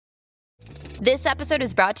This episode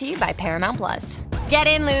is brought to you by Paramount Plus. Get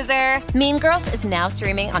in, loser! Mean Girls is now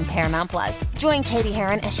streaming on Paramount Plus. Join Katie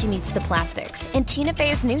Heron as she meets the plastics in Tina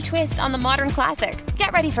Fey's new twist on the modern classic.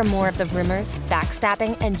 Get ready for more of the rumors,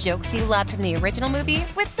 backstabbing, and jokes you loved from the original movie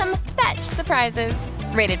with some fetch surprises.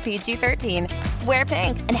 Rated PG-13. Wear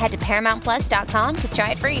pink and head to ParamountPlus.com to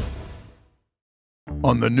try it free.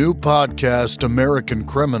 On the new podcast, American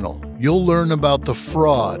Criminal, you'll learn about the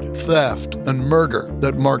fraud, theft, and murder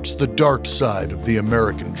that marks the dark side of the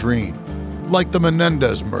American dream. Like the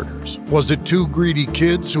Menendez murders. Was it two greedy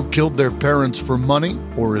kids who killed their parents for money,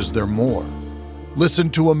 or is there more? Listen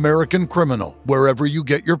to American Criminal wherever you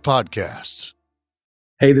get your podcasts.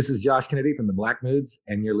 Hey, this is Josh Kennedy from the Black Moods,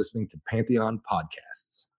 and you're listening to Pantheon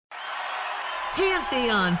Podcasts.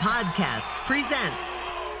 Pantheon Podcasts presents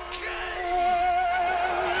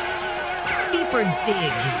Deeper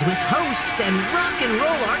Digs with host and rock and roll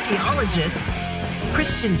archaeologist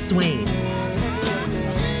Christian Swain.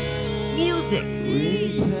 Music,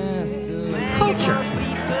 culture,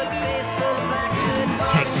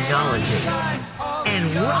 technology,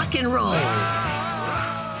 and rock and roll.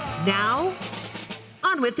 Now,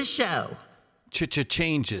 on with the show.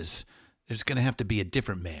 Changes. There's going to have to be a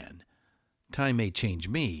different man. Time may change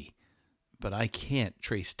me, but I can't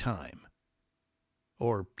trace time.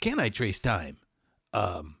 Or can I trace time?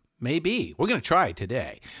 Maybe. We're going to try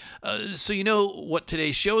today. So you know what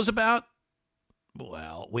today's show is about?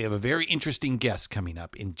 Well, we have a very interesting guest coming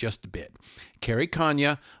up in just a bit. Carrie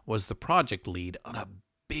Kanya was the project lead on a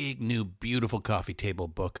big, new, beautiful coffee table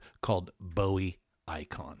book called Bowie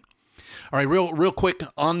Icon. All right, real quick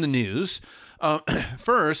on the news.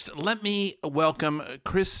 First, let me welcome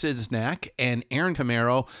Chris Czynszak and Aaron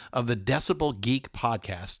Camaro of the Decibel Geek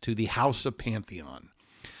podcast to the House of Pantheon.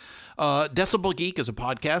 Decibel Geek is a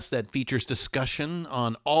podcast that features discussion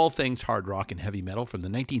on all things hard rock and heavy metal from the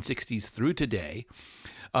 1960s through today.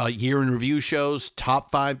 Year in review shows,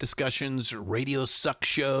 top 5 discussions, radio suck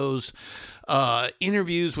shows,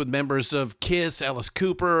 interviews with members of Kiss, Alice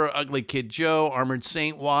Cooper, Ugly Kid Joe, Armored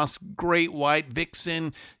Saint, Wasp, Great White,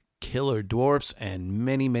 Vixen, Killer Dwarfs, and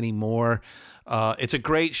many, many more. It's a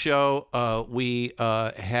great show. We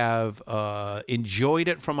have enjoyed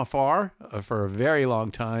it from afar for a very long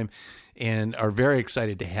time and are very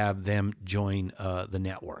excited to have them join the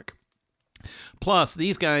network. Plus,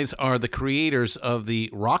 these guys are the creators of the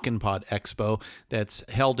Rockin' Pod Expo that's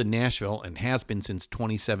held in Nashville and has been since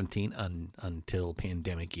 2017 until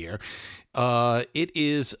pandemic year. It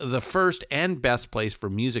is the first and best place for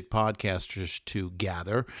music podcasters to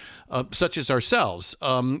gather, such as ourselves.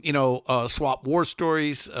 Swap war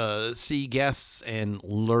stories, see guests, and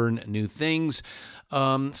learn new things.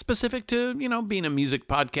 Specific to, being a music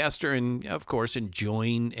podcaster and, of course,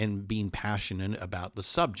 enjoying and being passionate about the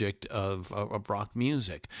subject of rock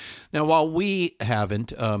music. Now, while we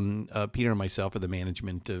haven't, Peter and myself, or the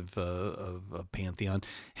management of Pantheon,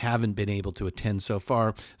 haven't been able to attend so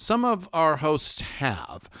far, some of our hosts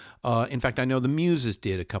have. In fact, I know the Muses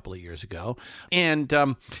did a couple of years ago. And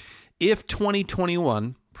if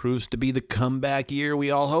 2021 proves to be the comeback year we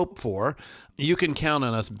all hope for, you can count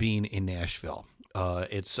on us being in Nashville.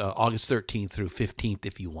 It's August 13th through 15th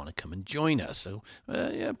if you want to come and join us. So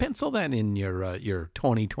pencil that in your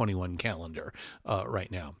 2021 calendar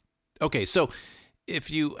right now. Okay, so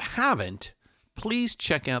if you haven't, please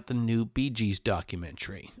check out the new Bee Gees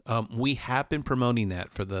documentary. We have been promoting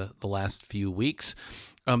that for the last few weeks.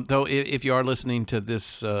 Though if you are listening to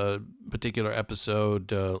this particular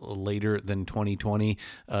episode later than 2020,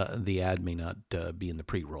 the ad may not be in the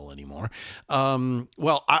pre-roll anymore.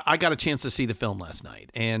 I got a chance to see the film last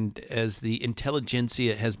night, and as the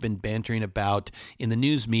intelligentsia has been bantering about in the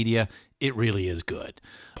news media, it really is good.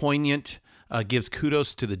 Poignant, gives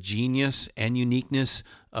kudos to the genius and uniqueness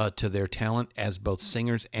to their talent as both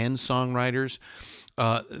singers and songwriters.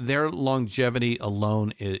 Their longevity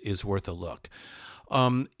alone is worth a look.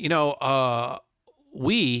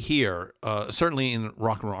 We here, certainly in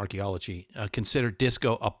rock and roll archaeology, consider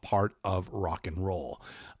disco a part of rock and roll.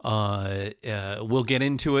 We'll get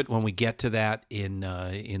into it when we get to that in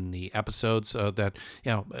the episodes that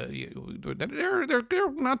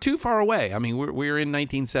they're not too far away. I mean, we're in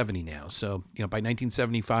 1970 now, so by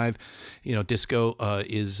 1975, disco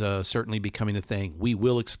is certainly becoming a thing. We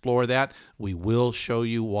will explore that. We will show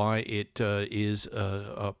you why it is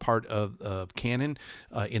a part of canon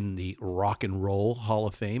in the Rock and Roll Hall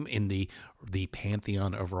of Fame, in the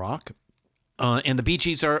Pantheon of Rock, and the Bee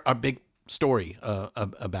Gees are a big story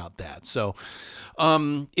about that. So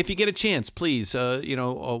if you get a chance, please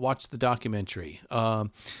watch the documentary.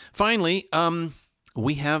 Finally,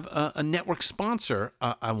 we have a network sponsor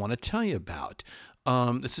I want to tell you about.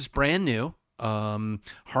 This is brand new.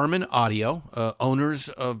 Harman Audio, owners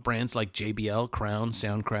of brands like JBL, Crown,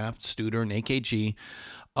 Soundcraft, Studer, and AKG,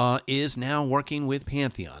 is now working with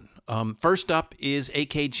Pantheon. First up is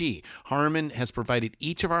AKG. Harman has provided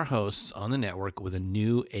each of our hosts on the network with a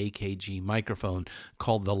new AKG microphone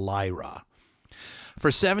called the Lyra.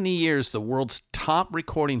 For 70 years, the world's top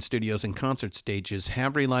recording studios and concert stages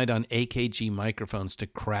have relied on AKG microphones to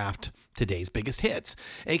craft today's biggest hits.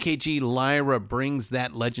 AKG Lyra brings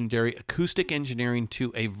that legendary acoustic engineering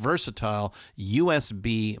to a versatile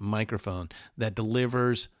USB microphone that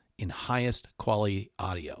delivers in highest quality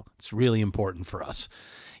audio. It's really important for us.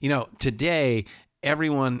 You know, today,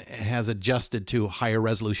 everyone has adjusted to higher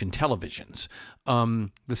resolution televisions.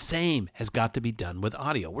 The same has got to be done with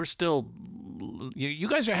audio. We're still, you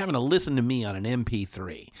guys are having to listen to me on an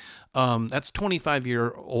MP3. That's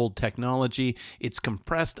 25-year-old technology. It's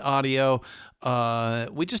compressed audio.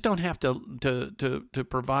 We just don't have to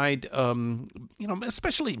provide,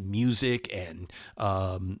 especially music and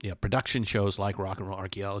production shows like Rock and Roll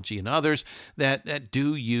Archaeology and others that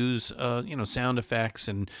do use sound effects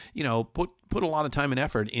and put a lot of time and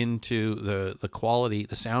effort into the quality,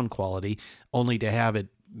 the sound quality, only to have it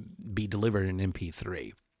be delivered in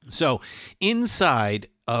MP3. So inside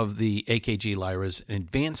of the AKG Lyra is an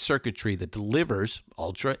advanced circuitry that delivers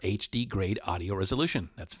Ultra HD grade audio resolution.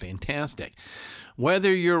 That's fantastic.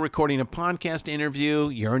 Whether you're recording a podcast interview,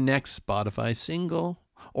 your next Spotify single,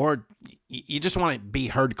 or you just want to be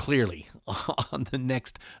heard clearly on the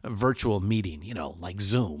next virtual meeting, like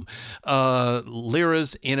Zoom,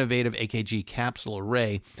 Lyra's innovative AKG capsule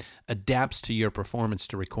array adapts to your performance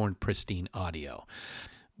to record pristine audio.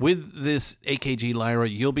 With this AKG Lyra,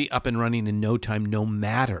 you'll be up and running in no time, no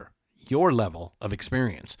matter your level of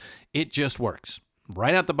experience. It just works.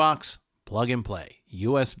 Right out the box, plug and play,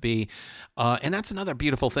 USB. And that's another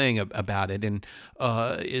beautiful thing about it. And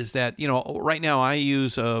is that, right now I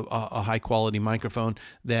use a high quality microphone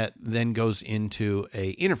that then goes into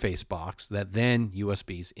a interface box that then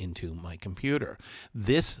USBs into my computer.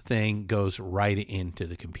 This thing goes right into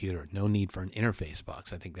the computer. No need for an interface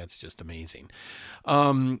box. I think that's just amazing.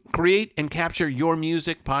 Create and capture your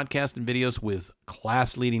music, podcast, and videos with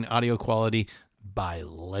class leading audio quality by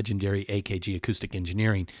legendary AKG acoustic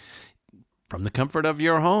engineering. From the comfort of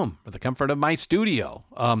your home, or the comfort of my studio.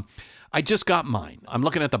 I just got mine. I'm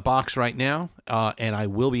looking at the box right now, and I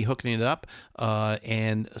will be hooking it up.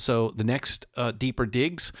 And so the next Deeper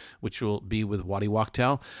Digs, which will be with Waddy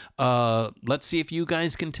Wachtel, let's see if you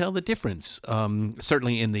guys can tell the difference.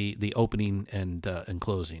 Certainly in the opening and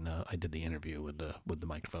closing. I did the interview with the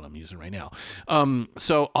microphone I'm using right now.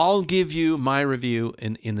 So I'll give you my review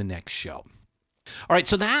in the next show. All right,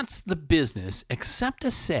 so that's the business, except to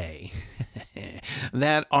say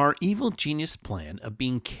that our evil genius plan of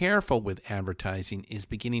being careful with advertising is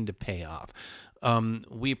beginning to pay off.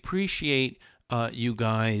 We appreciate you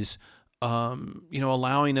guys,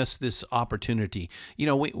 allowing us this opportunity.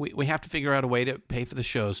 We have to figure out a way to pay for the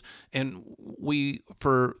shows. And we,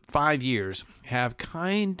 for 5 years, have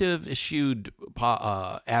kind of eschewed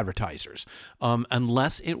advertisers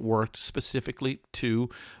unless it worked specifically to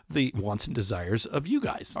the wants and desires of you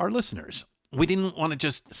guys, our listeners. We didn't want to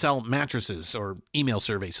just sell mattresses or email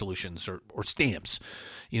survey solutions or stamps.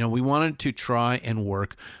 We wanted to try and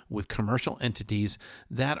work with commercial entities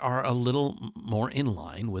that are a little more in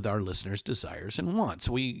line with our listeners' desires and wants.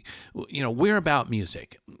 We're about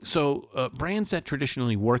music. So brands that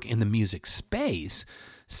traditionally work in the music space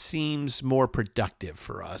seems more productive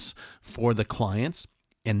for us, for the clients,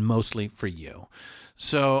 and mostly for you.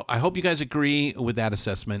 So I hope you guys agree with that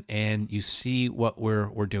assessment and you see what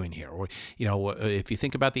we're doing here. Or, if you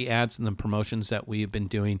think about the ads and the promotions that we've been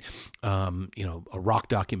doing, rock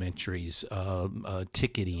documentaries,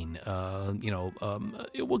 ticketing,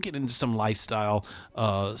 we'll get into some lifestyle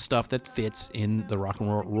stuff that fits in the rock and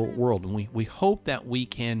roll world. And we hope that we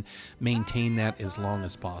can maintain that as long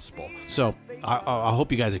as possible. So I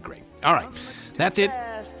hope you guys agree. All right, that's it.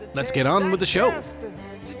 Let's get on with the show.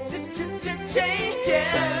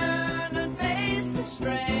 Turn and face the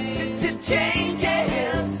strain.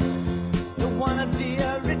 Changes. Don't wanna be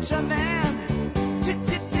a richer man.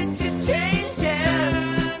 Changes.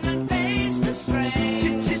 Turn and face the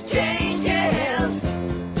strain. Changes.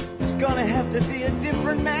 It's gonna have to be a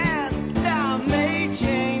different man. Time may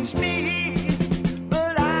change me,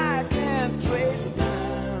 but I can't trace time.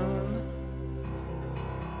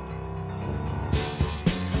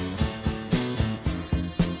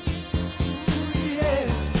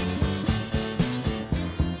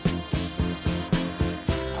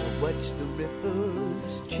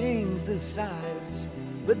 Sides,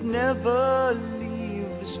 but never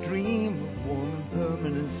leave the stream of warm and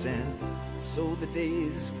permanent sand. So the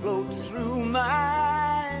days float through my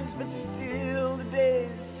eyes, but still the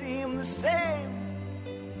days seem the same.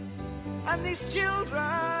 And these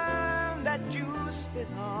children that you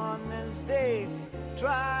spit on as they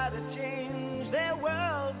try to change their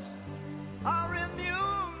worlds are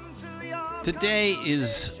immune to your... Today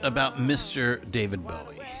is about Mr. David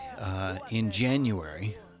Bowie. In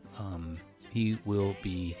January, he will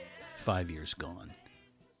be 5 years gone.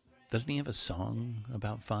 Doesn't he have a song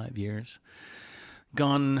about 5 years?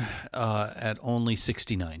 Gone at only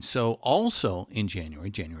 69. So also in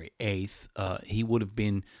January 8th, he would have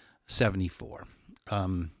been 74.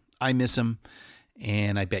 I miss him,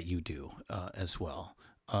 and I bet you do as well.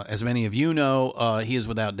 As many of you know, he is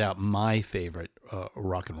without doubt my favorite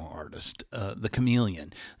rock and roll artist. The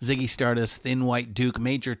Chameleon, Ziggy Stardust, Thin White Duke,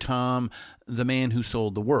 Major Tom, the man who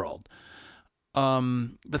sold the world.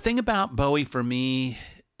 The thing about Bowie for me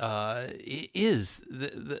is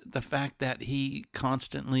the fact that he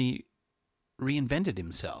constantly reinvented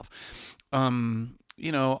himself. I'm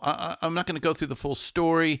not going to go through the full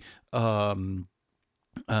story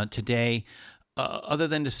today, other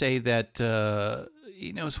than to say that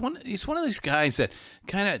he's one of these guys that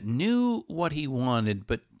kind of knew what he wanted,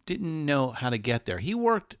 but didn't know how to get there. He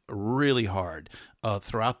worked really hard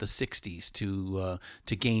throughout the 60s to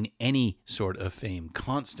gain any sort of fame,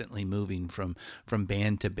 constantly moving from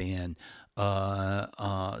band to band,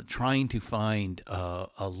 trying to find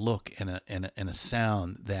a look and a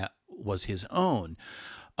sound that was his own.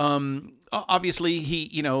 Obviously, he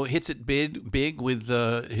hits it big with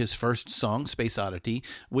his first song, Space Oddity,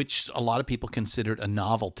 which a lot of people considered a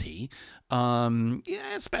novelty.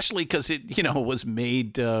 Especially because it was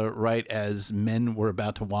made right as men were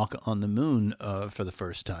about to walk on the moon for the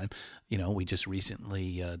first time. We just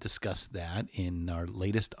recently discussed that in our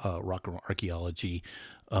latest rock and roll archaeology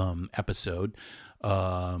episode,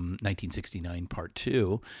 1969 Part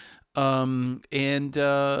 2.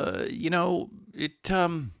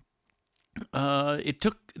 It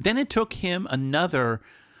took him another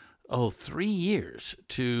 3 years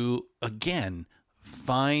to again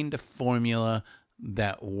find a formula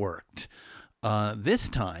that worked. This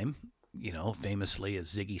time, famously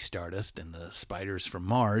as Ziggy Stardust and the Spiders from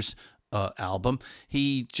Mars album,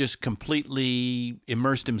 he just completely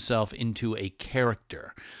immersed himself into a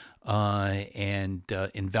character. And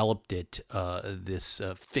enveloped it this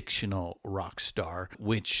fictional rock star,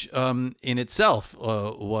 which in itself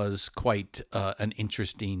was quite an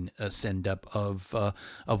interesting send-up of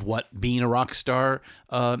what being a rock star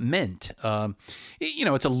meant.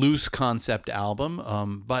 It's a loose concept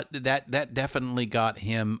album, but that definitely got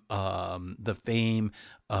him the fame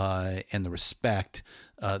and the respect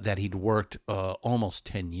that he'd worked almost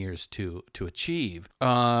 10 years to achieve.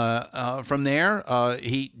 From there,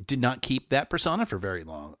 he did not keep that persona for very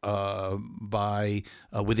long.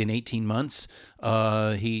 Within 18 months,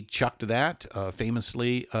 he chucked that.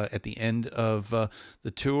 Famously, at the end of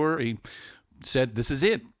the tour, he said, "This is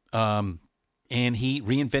it," and he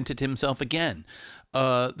reinvented himself again.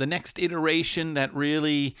 The next iteration that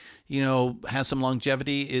really, has some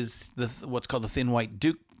longevity is what's called the Thin White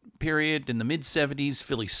Duke period in the mid-70s,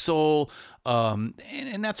 Philly Soul,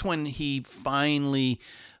 and that's when he finally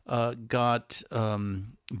got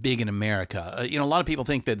big in America. A lot of people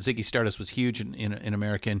think that Ziggy Stardust was huge in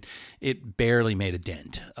America, and it barely made a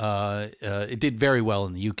dent. It did very well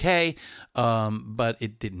in the UK, but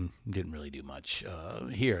it didn't really do much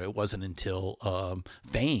here. It wasn't until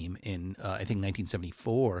Fame in I think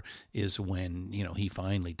 1974 is when he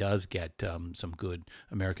finally does get some good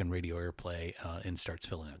American radio airplay and starts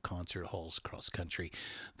filling out concert halls across the country,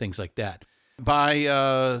 things like that. By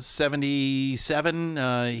 77,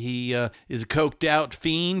 he is a coked out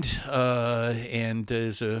fiend and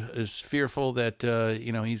is fearful that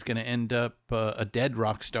he's going to end up a dead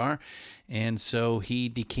rock star, and so he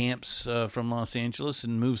decamps from Los Angeles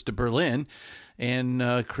and moves to Berlin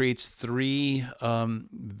and creates three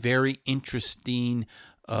very interesting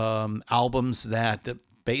albums that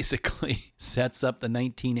basically sets up the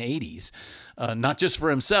 1980s, not just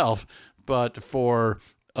for himself, but for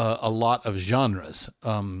a lot of genres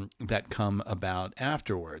that come about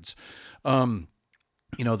afterwards.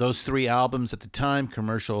 Those three albums at the time,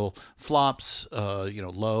 commercial flops,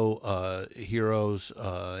 Low, Heroes,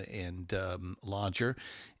 and Lodger.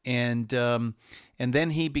 And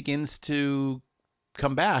then he begins to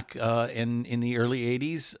come back in the early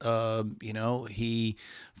 80s. He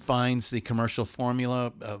finds the commercial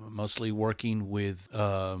formula, mostly working with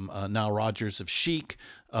Nile Rodgers of Chic.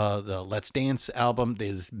 The Let's Dance album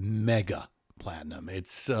is mega platinum.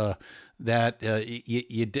 It's that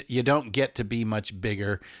you don't get to be much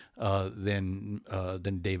bigger than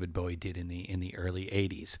David Bowie did in the early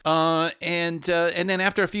 80s. And then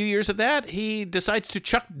after a few years of that, he decides to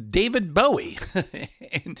chuck David Bowie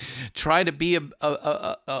and try to be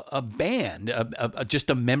a band, just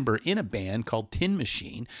a member in a band called Tin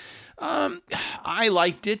Machine. I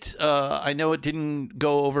liked it. I know it didn't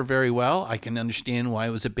go over very well. I can understand why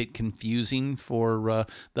it was a bit confusing for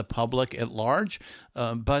the public at large.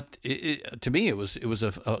 But to me, it was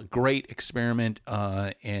a great experiment,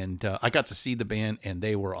 and I got to see the band, and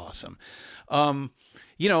they were awesome. In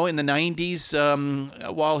the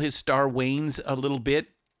 90s, while his star wanes a little bit,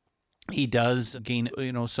 he does gain,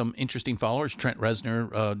 some interesting followers. Trent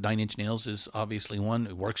Reznor, Nine Inch Nails is obviously one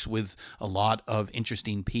who works with a lot of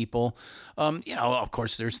interesting people. Of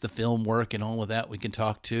course, there's the film work and all of that we can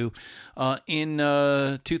talk to. In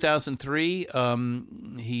 2003,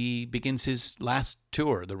 he begins his last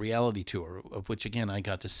tour, the reality tour, of which, again, I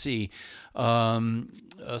got to see.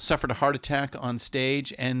 Suffered a heart attack on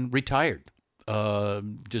stage and retired.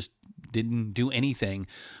 Just didn't do anything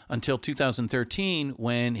until 2013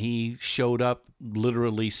 when he showed up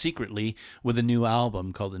literally secretly with a new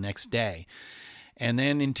album called The Next Day. And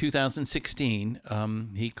then in 2016,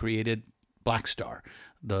 he created Black Star,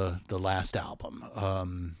 the last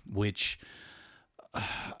album, which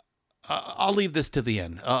I'll leave this to the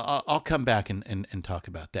end. I'll come back and talk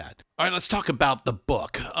about that. All right, let's talk about the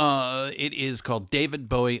book. It is called David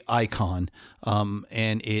Bowie Icon,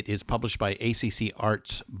 and it is published by ACC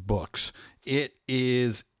Arts Books. It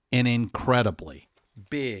is an incredibly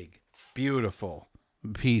big, beautiful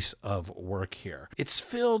piece of work here. It's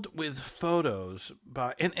filled with photos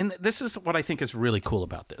by, and this is what I think is really cool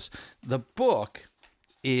about this. The book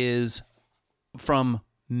is from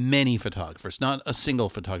many photographers, not a single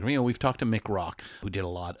photographer. We've talked to Mick Rock, who did a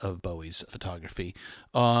lot of Bowie's photography,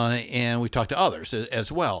 and we've talked to others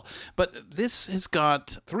as well. But this has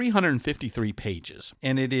got 353 pages,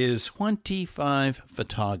 and it is 25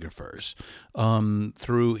 photographers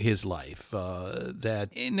through his life.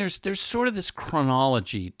 And there's sort of this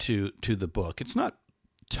chronology to the book. It's not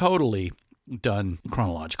totally done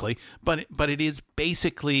chronologically, but it is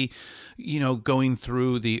basically, going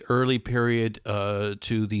through the early period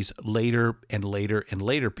to these later and later and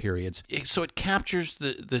later periods. So it captures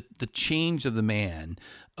the change of the man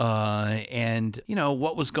and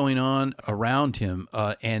what was going on around him.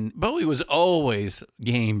 And Bowie was always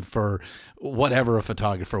game for whatever a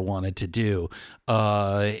photographer wanted to do.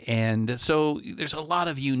 And so there's a lot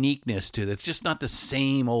of uniqueness to it. It's just not the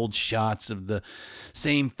same old shots of the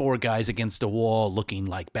same four guys against a wall looking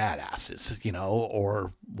like badasses,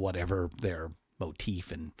 or whatever their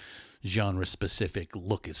motif and genre-specific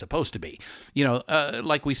look is supposed to be.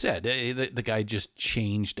 Like we said, the guy just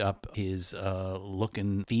changed up his look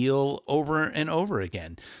and feel over and over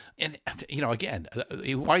again. And, again,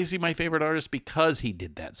 why is he my favorite artist? Because he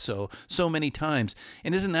did that so many times.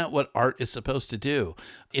 And isn't that what art is supposed to do?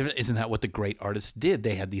 Isn't that what the great artists did?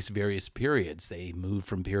 They had these various periods. They moved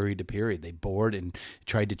from period to period. They bored and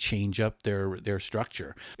tried to change up their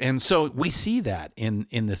structure. And so we see that in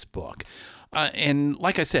this book. And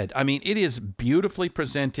like I said, it is beautifully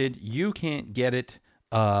presented. You can't get it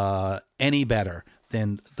any better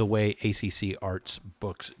than the way ACC Arts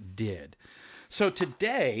Books did. So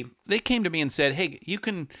today, they came to me and said, hey, you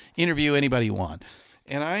can interview anybody you want.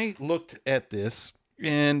 And I looked at this,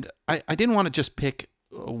 and I didn't want to just pick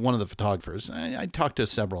one of the photographers. I talked to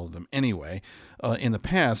several of them anyway in the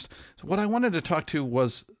past. So what I wanted to talk to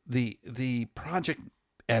was the project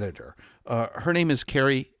editor. Her name is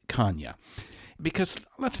Carrie Kanya. Because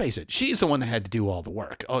let's face it, she's the one that had to do all the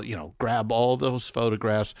work. Grab all those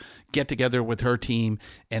photographs, get together with her team,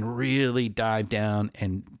 and really dive down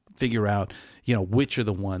and figure out, which are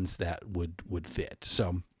the ones that would fit.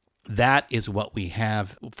 So that is what we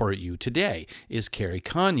have for you today, is Carrie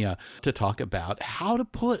Kanya to talk about how to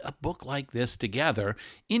put a book like this together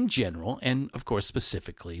in general, and of course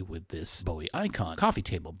specifically with this Bowie Icon coffee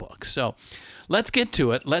table book. So let's get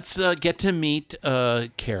to it. Let's get to meet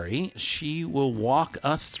Carrie. She will walk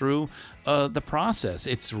us through the process.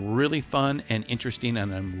 It's really fun and interesting,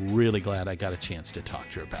 and I'm really glad I got a chance to talk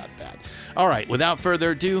to her about that. All right, without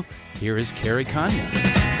further ado, here is Carrie Kanya.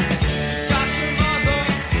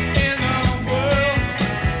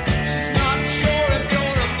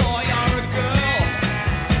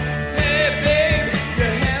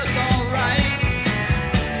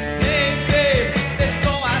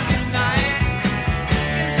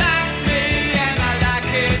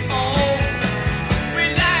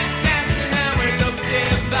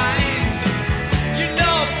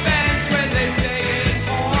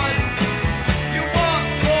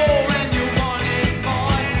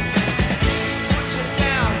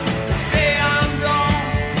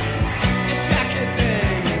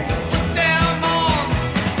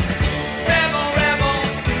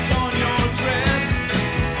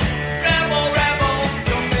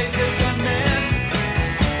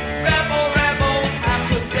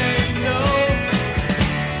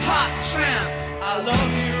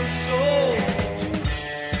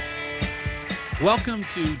 Welcome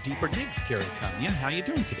to Deeper Digs, Carrie Kanya. How are you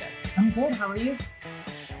doing today? I'm good. How are you?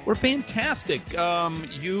 We're fantastic.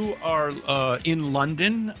 You are in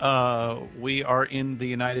London. We are in the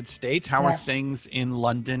United States. How are Yes. things in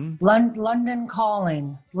London? London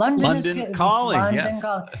calling. London is London good. calling, London yes.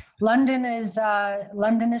 calling.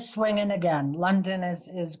 London is swinging again. London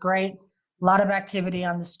is great. A lot of activity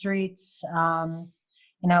on the streets.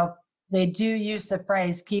 They do use the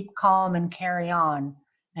phrase "keep calm and carry on,"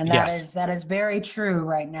 and Yes. that is very true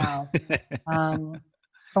right now. But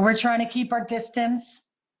we're trying to keep our distance.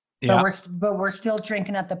 Yeah. But we're still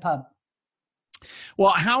drinking at the pub.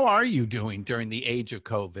 Well, how are you doing during the age of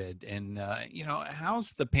COVID? And,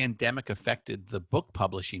 how's the pandemic affected the book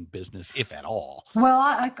publishing business, if at all? Well,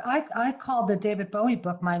 I called the David Bowie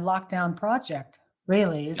book my lockdown project.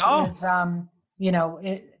 Really,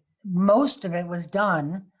 most of it was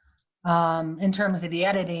done in terms of the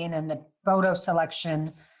editing and the photo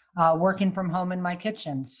selection, working from home in my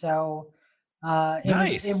kitchen. So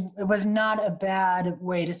Nice. it was not a bad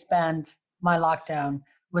way to spend my lockdown.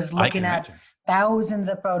 Was I looking can at imagine. thousands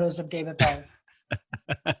of photos of David Bowie.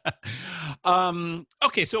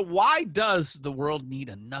 Okay, so why does the world need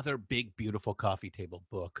another big, beautiful coffee table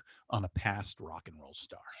book on a past rock and roll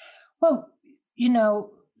star? Well,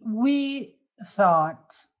 we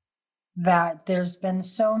thought that there's been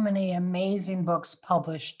so many amazing books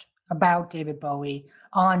published about David Bowie,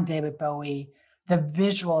 on David Bowie, the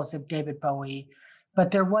visuals of David Bowie,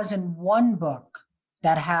 but there wasn't one book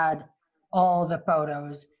that had all the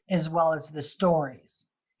photos as well as the stories.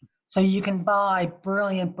 So you can buy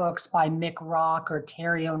brilliant books by Mick Rock or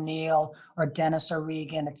Terry O'Neill or Dennis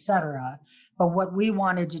O'Regan, etc. But what we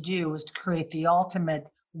wanted to do was to create the ultimate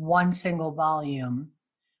one single volume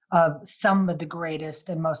of some of the greatest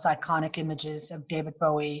and most iconic images of David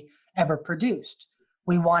Bowie ever produced.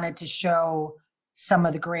 We wanted to show some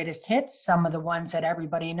of the greatest hits, some of the ones that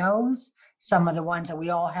everybody knows, some of the ones that we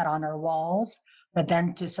all had on our walls, but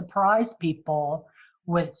then to surprise people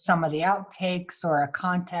with some of the outtakes or a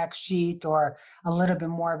contact sheet or a little bit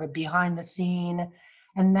more of a behind the scene.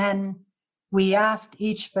 And then we asked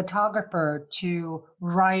each photographer to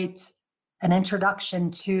write an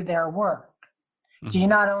introduction to their work. So you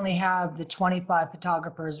not only have the 25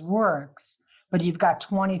 photographers' works, but you've got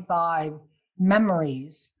 25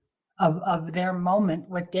 memories of their moment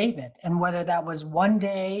with David, and whether that was one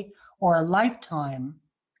day or a lifetime.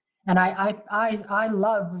 And I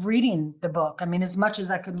love reading the book. I mean, as much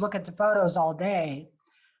as I could look at the photos all day,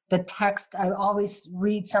 the text, I always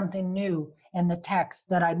read something new in the text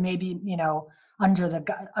that I maybe, under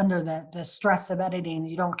the stress of editing,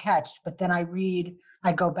 you don't catch. But then I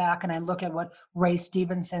go back and I look at what Ray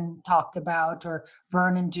Stevenson talked about, or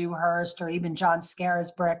Vernon Dewhurst, or even John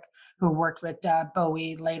Scarisbrick, who worked with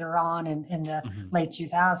Bowie later on in the late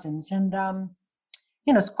 2000s. And,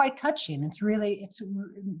 it's quite touching.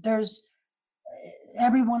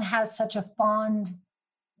 Everyone has such a fond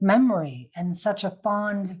memory and such a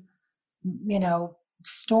fond,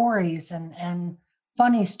 stories and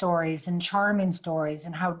funny stories and charming stories,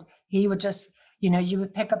 and how he would just, you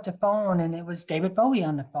would pick up the phone and it was David Bowie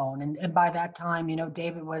on the phone. And by that time,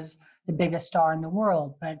 David was the biggest star in the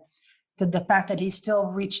world. But the fact that he still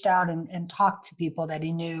reached out and talked to people that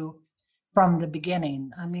he knew from the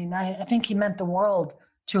beginning. I mean, I think he meant the world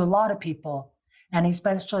to a lot of people, and he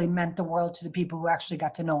especially meant the world to the people who actually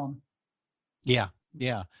got to know him. Yeah,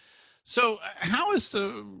 yeah. So how is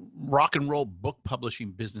the rock and roll book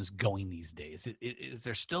publishing business going these days? Is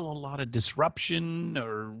there still a lot of disruption,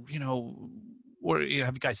 or, or have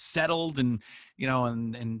you guys settled and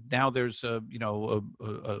now there's a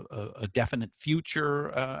definite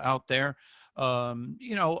future out there? We're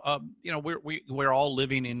all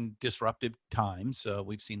living in disruptive times.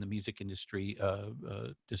 We've seen the music industry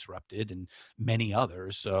disrupted, and many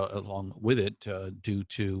others along with it due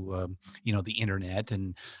to the internet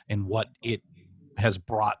and what it has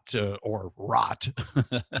brought or wrought,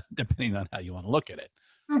 depending on how you want to look at it.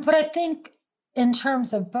 But I think in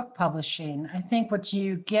terms of book publishing, I think what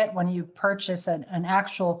you get when you purchase an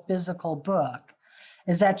actual physical book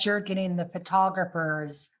is that you're getting the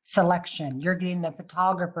photographer's selection, you're getting the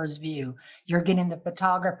photographer's view, you're getting the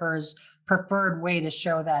photographer's preferred way to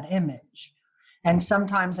show that image. And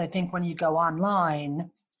sometimes I think when you go online,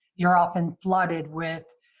 you're often flooded with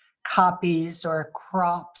copies or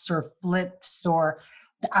crops or flips or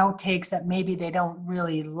the outtakes that maybe they don't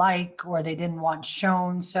really like or they didn't want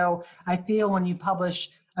shown. So I feel when you publish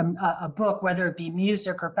a book, whether it be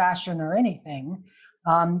music or fashion or anything,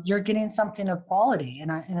 you're getting something of quality.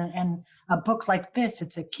 And a book like this,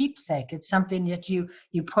 it's a keepsake. It's something that you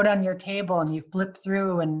put on your table and you flip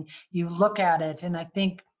through and you look at it. And I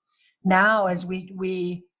think now as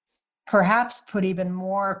we perhaps put even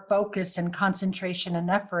more focus and concentration and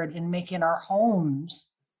effort in making our homes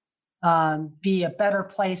be a better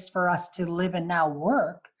place for us to live and now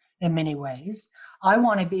work in many ways. I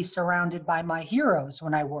want to be surrounded by my heroes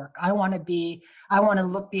when I work. I want to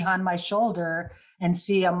look behind my shoulder and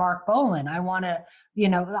see a Mark Bolan. I want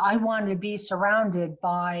to be surrounded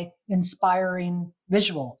by inspiring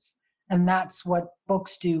visuals. And that's what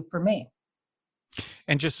books do for me.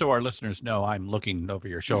 And just so our listeners know, I'm looking over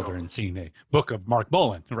your shoulder and seeing a book of Mark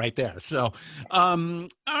Bolan right there. So, all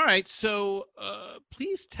right. So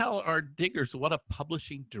please tell our diggers what a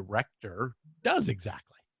publishing director does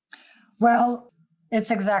exactly. Well,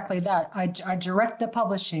 it's exactly that. I direct the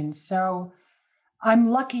publishing. So I'm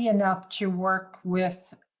lucky enough to work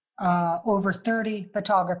with over 30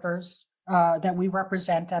 photographers that we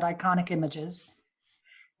represent at Iconic Images.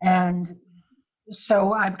 And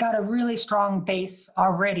so I've got a really strong base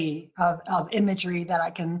already of imagery that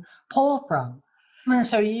I can pull from. And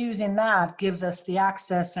so using that gives us the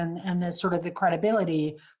access and the sort of the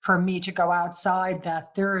credibility for me to go outside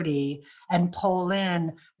that 30 and pull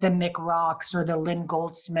in the Mick Rocks or the Lynn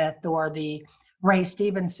Goldsmith or the Ray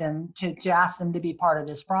Stevenson to ask them to be part of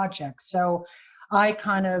this project. So I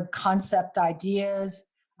kind of concept ideas.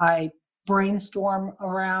 I brainstorm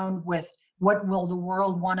around with what will the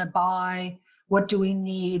world want to buy? What do we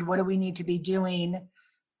need? What do we need to be doing?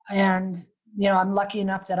 And, I'm lucky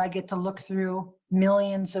enough that I get to look through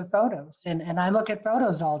millions of photos and I look at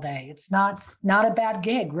photos all day. It's not a bad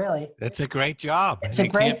gig, really. That's a great job. It's a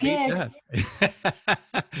great gig.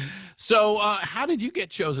 So how did you get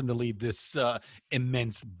chosen to lead this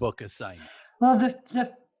immense book assignment? Well,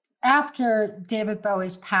 after David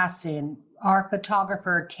Bowie's passing, our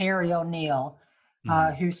photographer, Terry O'Neill,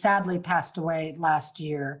 who sadly passed away last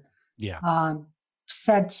year,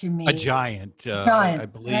 said to me, a giant. I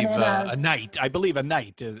believe a knight. I believe a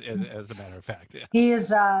knight, as a matter of fact. Yeah. He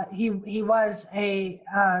is. He was a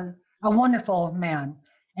wonderful man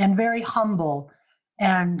and very humble.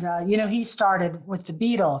 And he started with the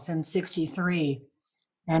Beatles in '63,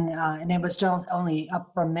 and it was only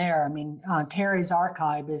up from there. I mean, Terry's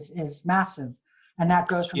archive is massive. And that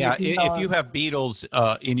goes from the Beatles. If you have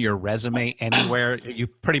Beatles in your resume anywhere, you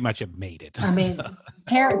pretty much have made it. I mean,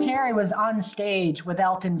 Terry was on stage with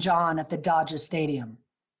Elton John at the Dodger Stadium.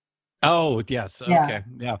 Oh, yes. Okay.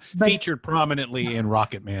 Yeah. But, featured prominently in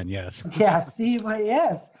Rocket Man, yes. Yes,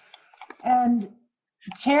 yes. And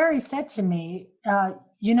Terry said to me,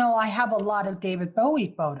 I have a lot of David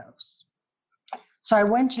Bowie photos. So I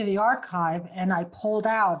went to the archive and I pulled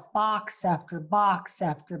out box after box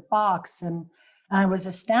after box, and I was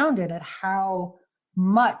astounded at how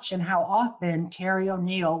much and how often Terry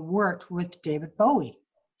O'Neill worked with David Bowie.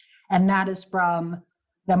 And that is from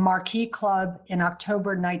the Marquee Club in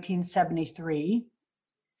October 1973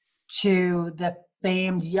 to the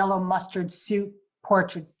famed yellow mustard suit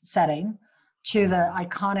portrait setting to the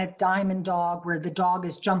iconic diamond dog where the dog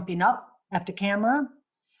is jumping up at the camera.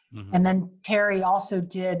 Mm-hmm. And then Terry also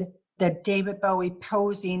did the David Bowie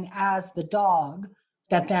posing as the dog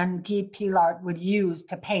that then Guy Pilart would use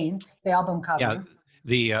to paint the album cover.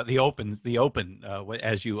 Yeah, the open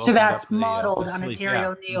as you. So that's modeled on a Terry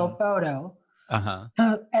O'Neill photo.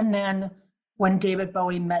 And then when David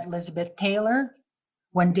Bowie met Elizabeth Taylor,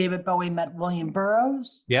 when David Bowie met William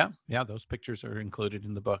Burroughs. Yeah, those pictures are included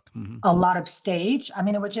in the book. Mm-hmm. A lot of stage. I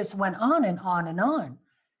mean, it just went on and on and on.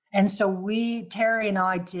 And so Terry and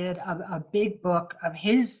I did a big book of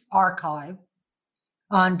his archive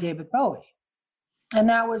on David Bowie. And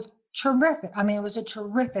that was terrific. I mean, it was a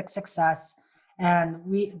terrific success. And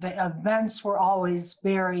the events were always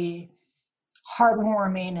very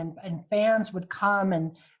heartwarming, and fans would come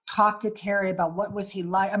and talk to Terry about what was he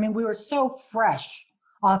like. I mean, we were so fresh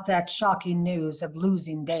off that shocking news of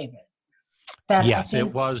losing David. Yes,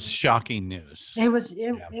 it was shocking news. It was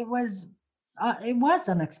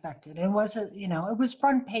unexpected. It was it was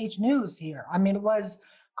front page news here. I mean, it was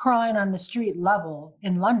crying on the street level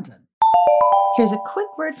in London. Here's a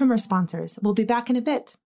quick word from our sponsors. We'll be back in a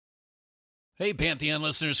bit. Hey, Pantheon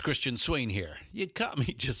listeners, Christian Swain here. You caught me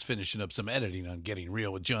just finishing up some editing on Getting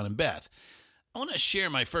Real with John and Beth. I want to share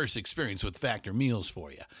my first experience with Factor Meals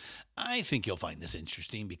for you. I think you'll find this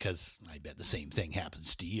interesting because I bet the same thing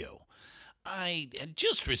happens to you. I had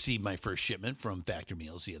just received my first shipment from Factor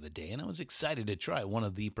Meals the other day, and I was excited to try one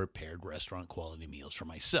of the prepared restaurant quality meals for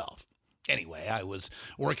myself. Anyway, I was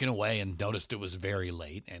working away and noticed it was very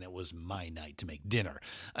late, and it was my night to make dinner.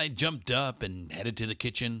 I jumped up and headed to the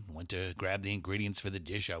kitchen, went to grab the ingredients for the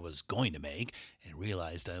dish I was going to make, and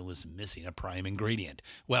realized I was missing a prime ingredient.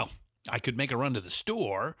 Well, I could make a run to the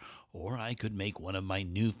store, or I could make one of my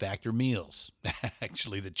new Factor meals.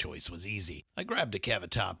 Actually, the choice was easy. I grabbed a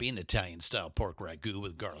cavatappi, an Italian-style pork ragu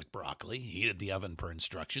with garlic broccoli, heated the oven per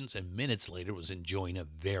instructions, and minutes later was enjoying a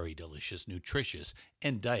very delicious, nutritious,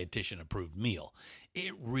 and dietitian-approved meal.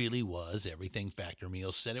 It really was everything Factor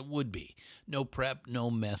meals said it would be. No prep, no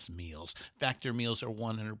mess meals. Factor meals are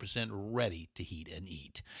 100% ready to heat and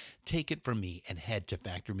eat. Take it from me and head to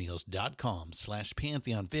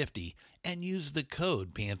factormeals.com/Pantheon50 and use the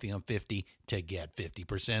code Pantheon50 to get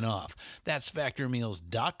 50% off. That's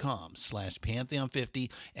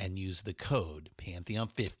factormeals.com/Pantheon50 and use the code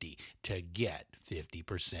Pantheon50 to get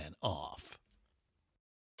 50% off.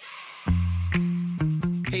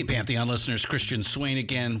 Hey, Pantheon listeners, Christian Swain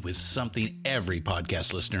again with something every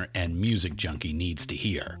podcast listener and music junkie needs to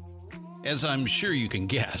hear. As I'm sure you can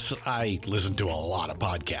guess, I listen to a lot of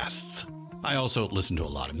podcasts. I also listen to a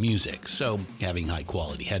lot of music, so having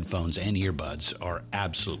high-quality headphones and earbuds are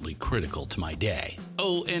absolutely critical to my day.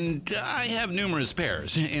 Oh, and I have numerous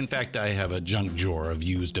pairs. In fact, I have a junk drawer of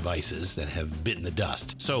used devices that have bitten the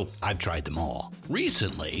dust, so I've tried them all.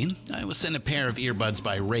 Recently, I was sent a pair of earbuds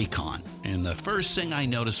by Raycon, and the first thing I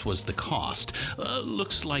noticed was the cost.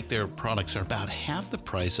 Looks like their products are about half the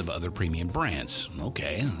price of other premium brands.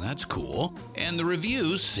 Okay, that's cool. And the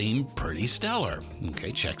reviews seem pretty stellar.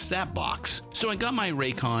 Okay, checks that box. So I got my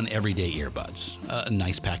Raycon everyday earbuds.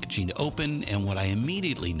 Nice packaging to open, and what I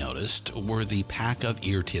immediately noticed were the pack of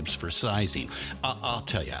ear tips for sizing. I'll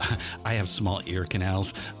tell you, I have small ear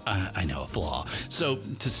canals. I know, a flaw. So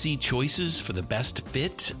to see choices for the best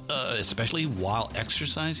fit, especially while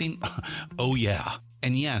exercising, oh yeah.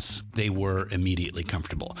 And yes, they were immediately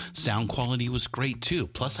comfortable. Sound quality was great too.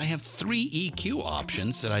 Plus, I have 3 EQ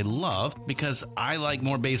options that I love because I like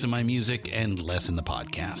more bass in my music and less in the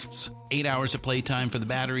podcasts. 8 hours of playtime for the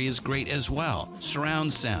battery is great as well.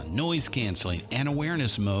 Surround sound, noise canceling, and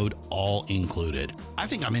awareness mode all included. I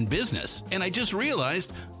think I'm in business. And I just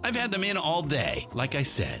realized I've had them in all day. Like I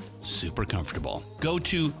said, super comfortable. Go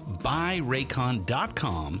to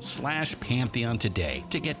buyraycon.com/Pantheon today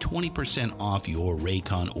to get 20% off your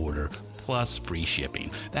Raycon order plus free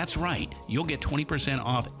shipping. That's right. You'll get 20%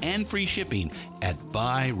 off and free shipping at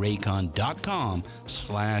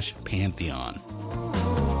buyraycon.com/Pantheon.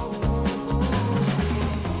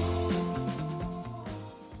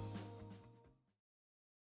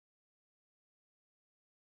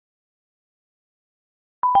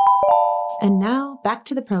 And now back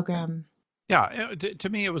to the program. Yeah, to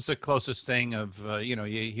me, it was the closest thing of, you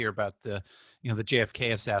hear about the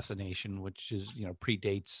JFK assassination, which is,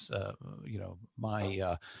 predates,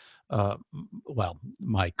 my,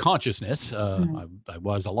 my consciousness. I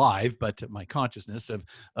was alive, but my consciousness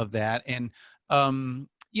of that. And, as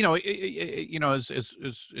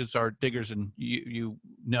our diggers and he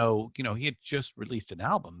had just released an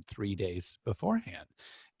album 3 days beforehand.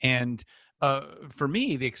 And for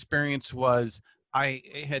me, the experience was I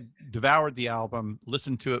had devoured the album,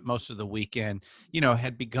 listened to it most of the weekend,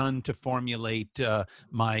 had begun to formulate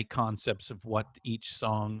my concepts of what each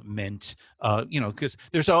song meant, because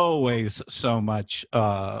there's always so much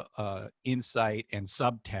insight and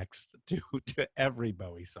subtext to every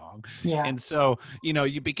Bowie song. Yeah. And so,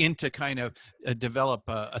 you begin to kind of develop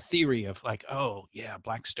a theory of like, oh, yeah,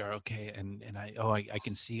 Black Star, okay. And I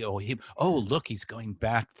can see, look, he's going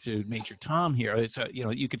back to Major Tom here. It's,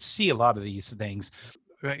 you could see a lot of these things.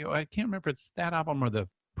 I can't remember if it's that album or the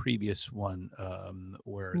previous one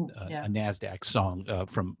where a NASDAQ song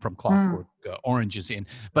from Clockwork Orange is in.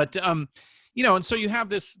 But, and so you have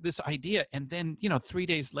this idea. And then, 3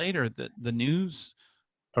 days later, the news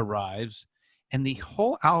arrives and the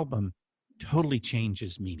whole album totally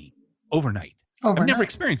changes meaning overnight. I've never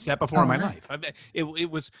experienced that before in my life.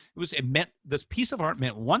 It meant this piece of art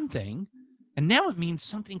meant one thing, and now it means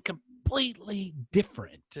something completely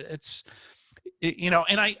different. It's,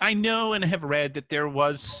 and I know and have read that there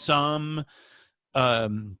was some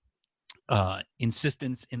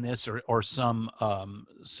insistence in this or some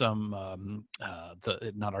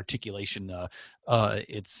not articulation.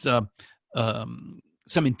 It's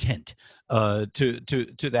some intent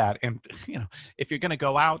to that. And if you're going to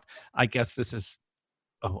go out, I guess this is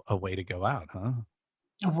a way to go out, huh?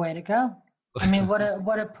 A way to go. I mean, what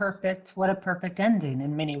a perfect ending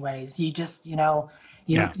in many ways. You just, you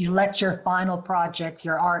let your final project,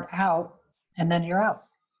 your art out, and then you're out.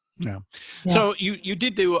 Yeah. So you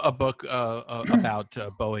did do a book about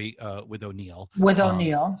Bowie with O'Neill. With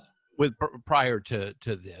O'Neill. Prior to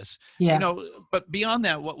this. Yeah. But beyond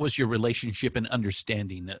that, what was your relationship and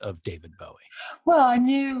understanding of David Bowie? Well, I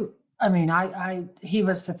knew. I mean, he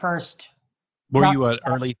was the first Were Rock- you an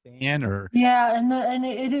early fan or? Yeah, and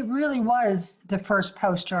it really was the first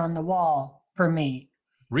poster on the wall for me.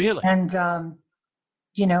 Really? And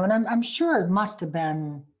and I'm sure it must have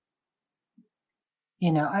been,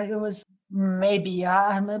 it was maybe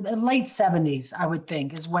late 70s, I would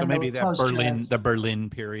think, is So when maybe the that poster. the Berlin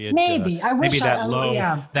period. Maybe I Maybe wish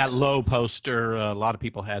yeah. that low poster. A lot of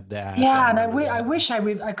people had that. Yeah, and remember I that. wish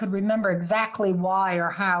I could remember exactly why or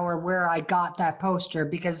how or where I got that poster,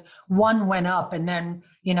 because one went up and then,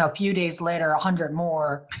 a few days later, 100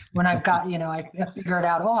 more when I've got, I figured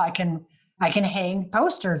out, oh, I can hang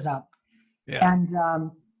posters up. Yeah. And,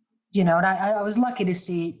 and I was lucky to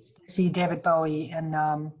see David Bowie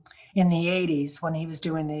in the 80s when he was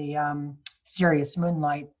doing the Serious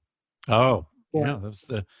Moonlight. Oh, Yeah. yeah. That was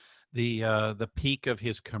the peak of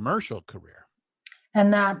his commercial career.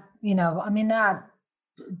 And that, that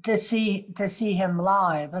to see him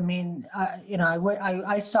live,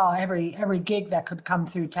 I saw every gig that could come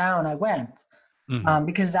through town. I went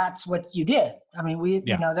because that's what you did. I mean, we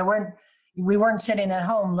weren't sitting at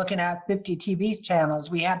home looking at 50 TV channels.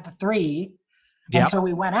 We had the 3, and so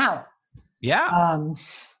we went out. Yeah.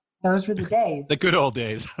 Those were the days. The good old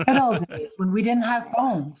days. Good old days when we didn't have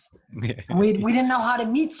phones. We didn't know how to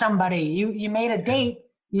meet somebody. You made a date.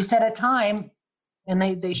 You set a time. And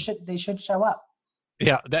they should show up.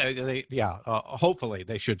 Yeah, hopefully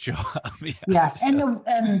they should show up. Yes, and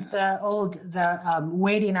the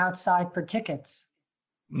waiting outside for tickets.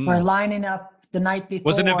 We're lining up the night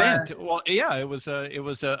before. Was an event. Well, yeah, it was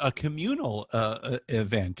a communal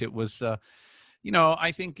event. It was,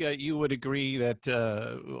 I think you would agree that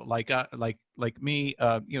like me,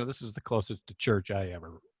 this is the closest to church I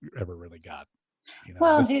ever really got.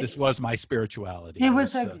 Well, this was my spirituality. It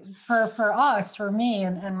was for us, for me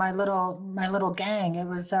and my little gang. It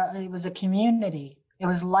was a community. It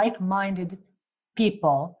was like-minded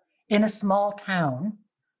people in a small town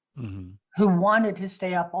who wanted to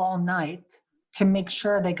stay up all night to make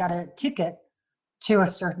sure they got a ticket to a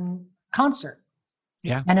certain concert.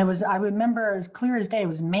 Yeah. And I remember as clear as day, it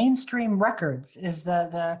was Mainstream Records is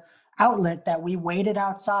the outlet that we waited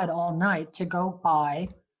outside all night to go buy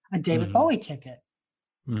a David Bowie ticket,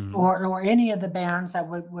 or any of the bands that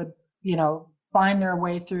would find their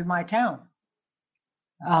way through my town.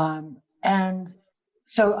 And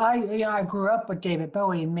so I grew up with David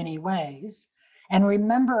Bowie in many ways, and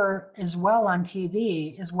remember as well on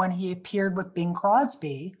TV is when he appeared with Bing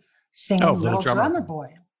Crosby singing Little Drummer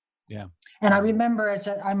Boy. Yeah. And I remember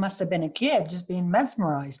I must have been a kid just being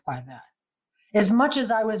mesmerized by that, as much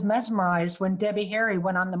as I was mesmerized when Debbie Harry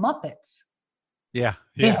went on the Muppets. Yeah.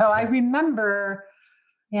 I remember,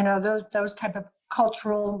 those type of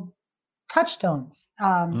cultural touchstones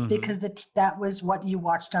because that was what you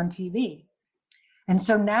watched on TV. And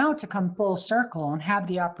so now to come full circle and have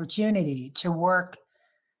the opportunity to work,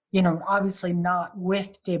 obviously not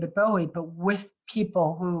with David Bowie, but with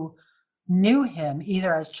people who knew him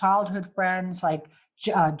either as childhood friends like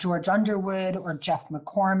George Underwood or Jeff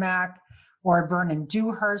McCormack or Vernon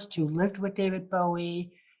Dewhurst, who lived with David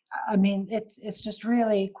Bowie. I mean, it's just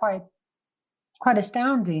really quite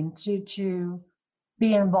astounding to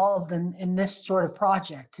be involved in this sort of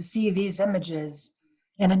project, to see these images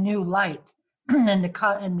in a new light, and to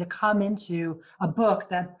come into a book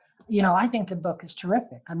that, I think the book is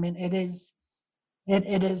terrific. I mean, it is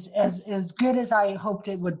as good as I hoped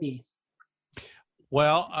it would be.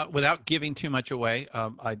 Well, without giving too much away,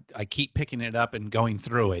 I keep picking it up and going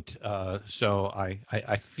through it. So I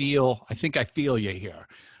think I feel you here.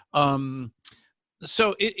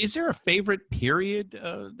 So is there a favorite period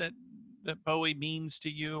that Bowie means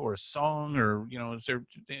to you, or a song, or, is there,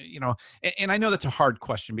 and I know that's a hard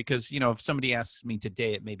question because, if somebody asks me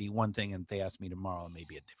today, it may be one thing, and if they ask me tomorrow, it may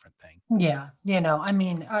be a different thing. Yeah. I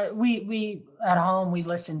mean, we at home, we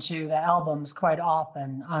listen to the albums quite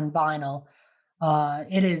often on vinyl.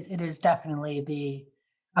 It is definitely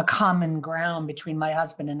a common ground between my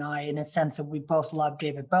husband and I, in a sense that we both love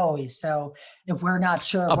David Bowie. So if we're not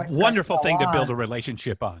sure, a wonderful thing to build a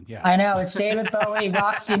relationship on. Yes, I know, it's David Bowie,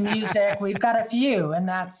 Roxy Music. We've got a few, and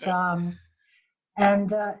that's I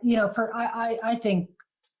think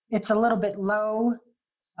it's a little bit low.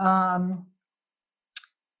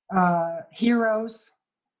 Heroes.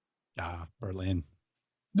 Berlin.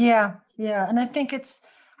 Yeah, and I think it's.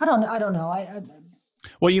 I don't know.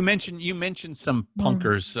 Well, you mentioned some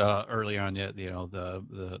punkers early on,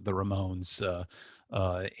 the Ramones,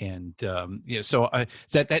 so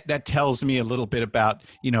that tells me a little bit about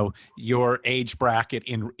your age bracket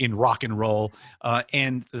in rock and roll,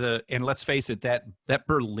 and let's face it, that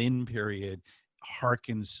Berlin period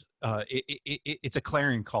harkens. It's a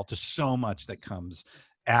clarion call to so much that comes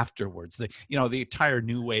afterwards. The entire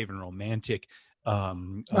new wave and romantic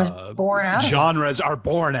Was born out of it. genres are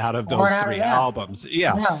born out of Born those out of three that. albums.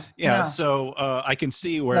 Yeah. No. So I can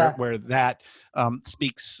see where that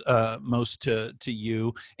speaks most to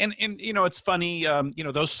you. And it's funny.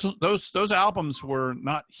 Those albums were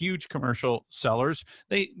not huge commercial sellers.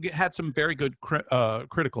 They had some very good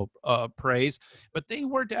critical praise, but they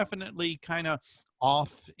were definitely kind of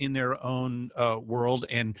off in their own world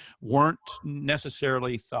and weren't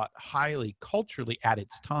necessarily thought highly culturally at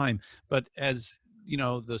its time. But as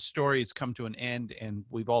the story has come to an end and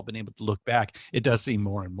we've all been able to look back, it does seem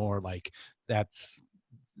more and more like that's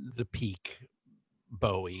the peak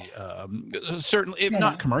Bowie. Certainly, if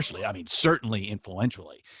not commercially, I mean, certainly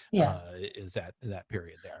influentially, is that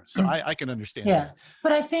period there. So I can understand that.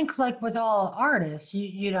 But I think like with all artists,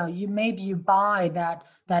 you maybe you buy that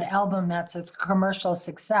album that's a commercial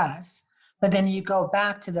success, but then you go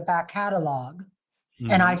back to the back catalog.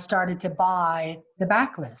 And I started to buy the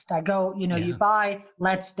backlist. I go, you buy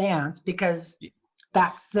Let's Dance because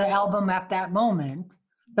that's the album at that moment,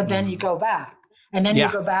 but then you go back. And then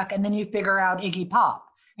you go back and then you figure out Iggy Pop.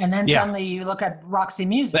 And then suddenly you look at Roxy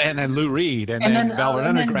Music. And then Lou Reed and then Velvet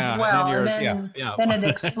Underground. Then it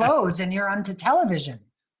explodes and you're onto television.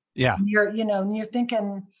 Yeah. And you're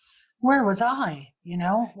thinking, where was I?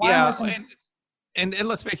 And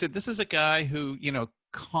let's face it, this is a guy who,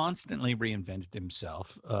 constantly reinvented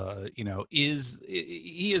himself. He is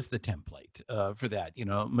the template for that.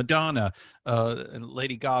 Madonna, and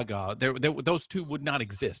Lady Gaga, those two would not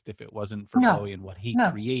exist if it wasn't for Bowie and what he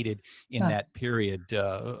created in that period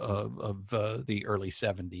of the early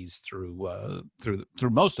 70s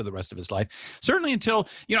through most of the rest of his life. Certainly until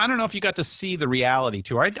I don't know if you got to see the reality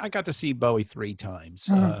tour. I got to see Bowie 3 times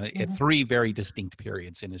at 3 very distinct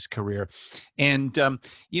periods in his career, and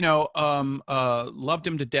loved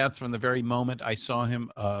him to death from the very moment I saw him.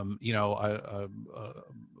 I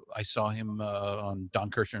saw him on Don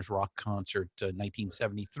Kirshner's rock concert,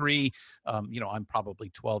 1973. I'm probably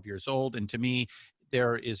 12 years old, and to me,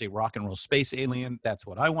 there is a rock and roll space alien. That's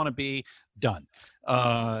what I want to be. Done.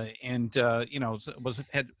 Had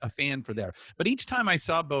a fan for there. But each time I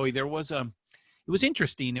saw Bowie, there was it was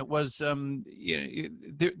interesting. It was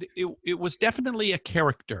it was definitely a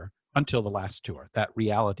character. Until the last tour, that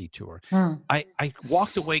reality tour. I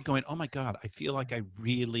walked away going, oh my God, I feel like I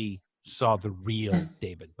really saw the real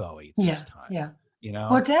David Bowie this time. Yeah.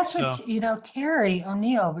 Well, that's what, Terry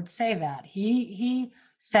O'Neill would say that. He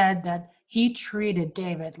said that he treated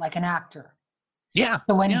David like an actor. Yeah.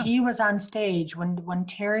 So when he was on stage, when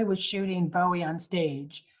Terry was shooting Bowie on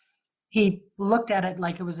stage, he looked at it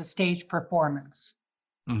like it was a stage performance.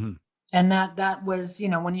 Mm-hmm. And that was,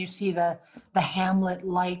 when you see the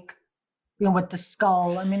Hamlet-like, with the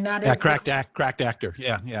skull. I mean, that is cracked actor.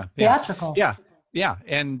 Yeah. Theatrical. Yeah.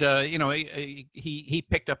 And, he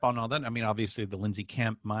picked up on all that. I mean, obviously the Lindsay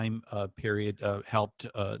Kemp mime period helped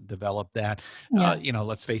develop that.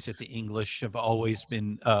 Let's face it, the English have always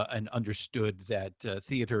been and understood that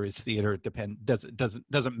theater is theater. It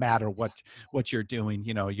doesn't matter what you're doing.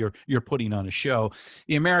 You're putting on a show.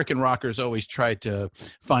 The American rockers always tried to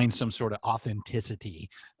find some sort of authenticity.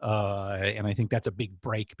 And I think that's a big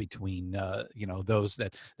break between, those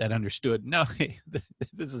that understood, no,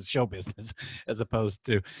 this is show business as opposed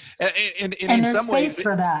to, and in there's some space ways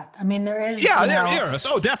for that. I mean, there is. Yeah, there is.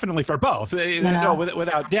 Oh, definitely for both.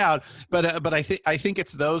 Without doubt. But I think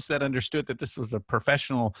it's those that understood that this was a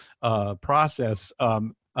professional process.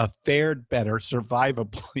 Fared better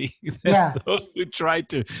survivably than those who tried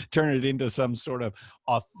to turn it into some sort of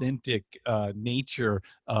authentic nature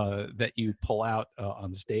that you pull out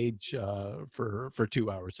on stage for 2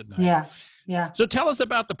 hours a night. Yeah. So tell us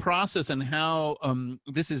about the process and how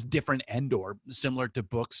this is different and/or similar to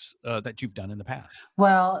books that you've done in the past.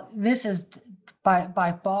 Well, this is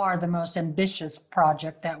by far the most ambitious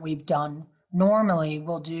project that we've done. Normally,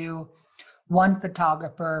 we'll do 1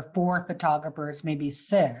 photographer, 4 photographers, maybe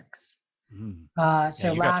 6. So you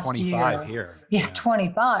got last 25 here. Yeah,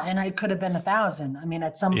 25, and it could have been 1,000. I mean,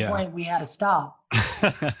 at some point we had to stop.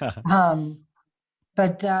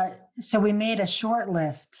 So we made a short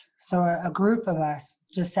list. So a group of us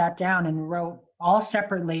just sat down and wrote all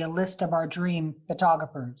separately a list of our dream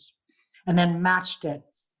photographers, and then matched it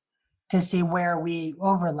to see where we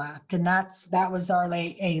overlapped, and that was our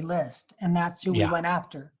A list, and that's who we went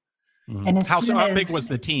after. Mm-hmm. And how big was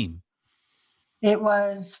the team? It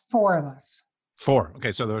was 4 of us. 4.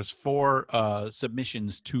 Okay, so there was 4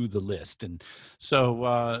 submissions to the list, and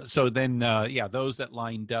so then those that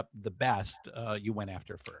lined up the best, you went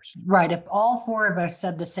after first. Right. If all 4 of us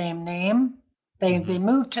said the same name, they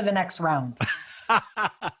moved to the next round.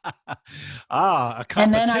 A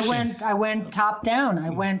And then competition. I went top down. I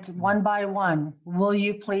went one by one. Will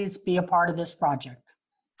you please be a part of this project?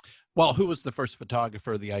 Well, who was the first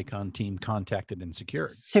photographer the Icon team contacted and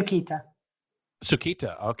secured? Sukita.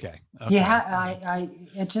 Sukita. Okay. Yeah,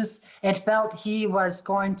 it felt he was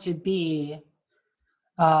going to be,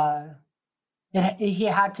 he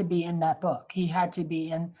had to be in that book. He had to be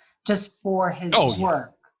in just for his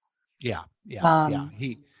work. Yeah.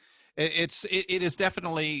 It is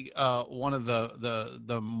definitely one of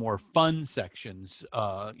the more fun sections.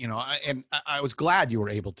 I was glad you were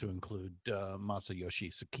able to include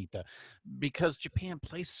Masayoshi Sukita, because Japan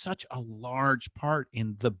plays such a large part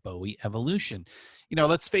in the Bowie evolution.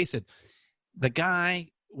 Let's face it, the guy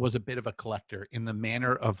was a bit of a collector in the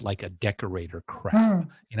manner of like a decorator crab,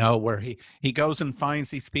 where he goes and finds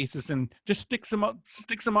these pieces and just sticks them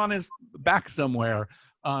on his back somewhere.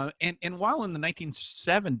 And while in the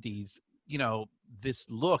 1970s, this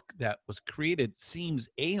look that was created seems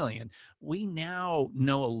alien, we now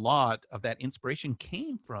know a lot of that inspiration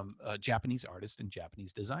came from Japanese artists and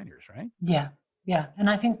Japanese designers, right? Yeah. And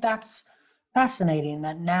I think that's fascinating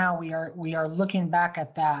that now we are looking back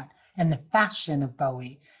at that and the fashion of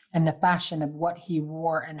Bowie and the fashion of what he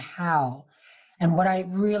wore and how. And what I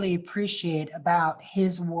really appreciate about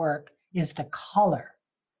his work is the color.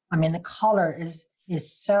 I mean, the color is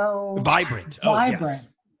so vibrant.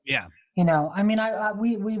 Vibrant. Yeah.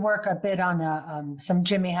 We work a bit on some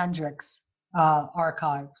Jimi Hendrix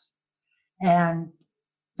archives, and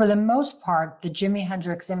for the most part, the Jimi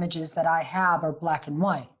Hendrix images that I have are black and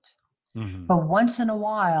white. Mm-hmm. But once in a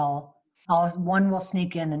while, one will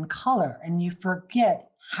sneak in color, and you forget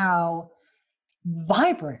how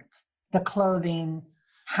vibrant the clothing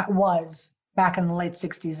was back in the late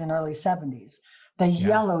 60s and early 70s. The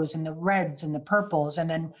yellows and the reds and the purples. And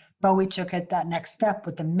then Bowie took it that next step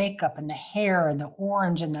with the makeup and the hair and the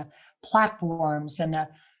orange and the platforms and the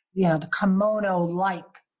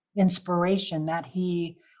kimono-like inspiration that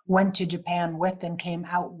he went to Japan with and came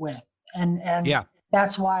out with. And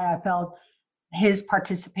that's why I felt his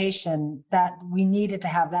participation, that we needed to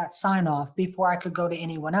have that sign off before I could go to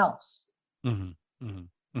anyone else. Mm-hmm.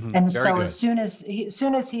 Mm-hmm. Mm-hmm. And very so good. as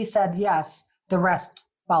soon as he said yes, the rest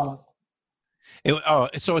followed.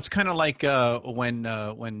 So it's kind of like when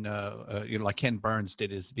like Ken Burns did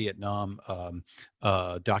his Vietnam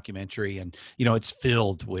documentary, and it's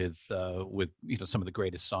filled with some of the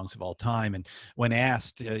greatest songs of all time. And when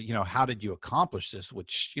asked, how did you accomplish this,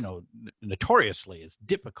 which notoriously is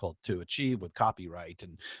difficult to achieve with copyright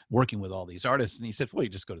and working with all these artists, and he said, well, you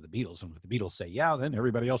just go to the Beatles, and if the Beatles say yeah, then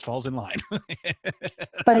everybody else falls in line.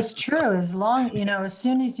 But it's true. As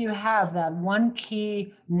soon as you have that one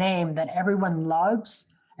key name that everyone loves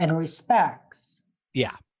and respects,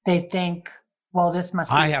 they think, well, this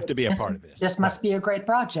must be I have to be a part of this. This must be a great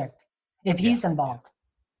project if he's involved.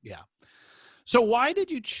 Yeah. So why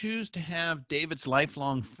did you choose to have David's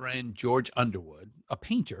lifelong friend George Underwood, a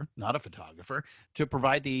painter, not a photographer, to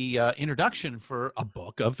provide the introduction for a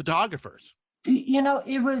book of photographers?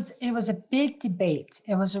 It was a big debate.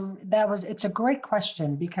 It's a great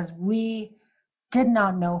question, because we did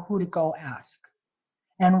not know who to go ask.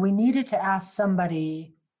 And we needed to ask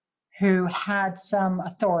somebody who had some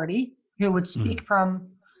authority, who would speak from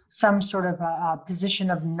some sort of a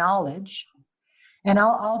position of knowledge. And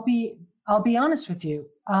I'll be honest with you.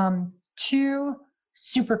 Two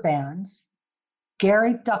super fans,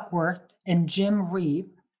 Gary Duckworth and Jim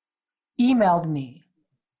Reeve, emailed me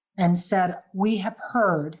and said, we have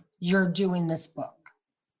heard you're doing this book.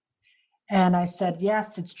 And I said,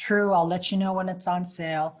 yes, it's true. I'll let you know when it's on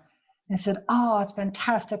sale. And I said, oh, it's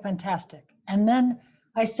fantastic. And then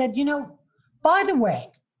I said, by the way,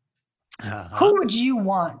 who would you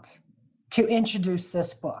want to introduce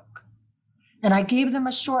this book? And I gave them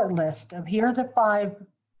a short list of, here are the 5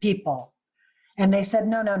 people. And they said,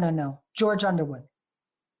 no, George Underwood.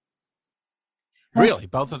 Really?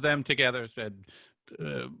 Both of them together said,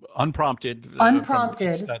 unprompted,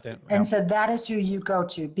 and said, that is who you go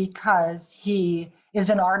to, because he is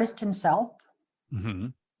an artist himself. Mm-hmm.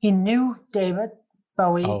 He knew David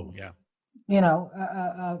Bowie. Oh, yeah.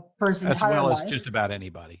 For his entire life. As well as just about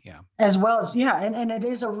anybody, yeah. As well as, and it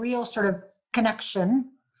is a real sort of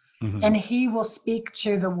connection. Mm-hmm. And he will speak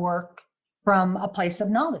to the work from a place of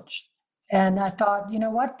knowledge. And I thought,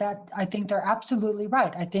 I think they're absolutely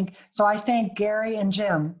right. I thank Gary and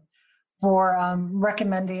Jim for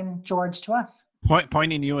recommending George to us.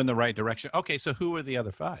 Pointing you in the right direction. Okay, so who are the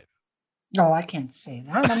other 5? No, I can't say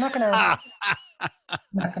that. I'm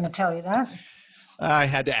not gonna tell you that. I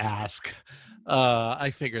had to ask.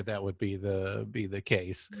 I figured that would be the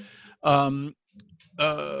case.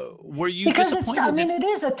 Were you Because disappointed? it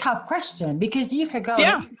is a tough question, because you could go,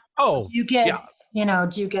 Yeah. Oh, you get, yeah.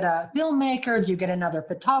 do you get a filmmaker? Do you get another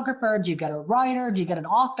photographer? Do you get a writer? Do you get an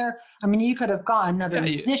author? I mean, you could have got another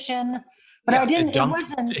musician, but I didn't, it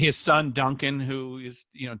wasn't. His son, Duncan, who is,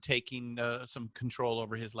 taking some control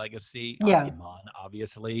over his legacy. Yeah. Iman,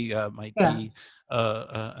 obviously, might be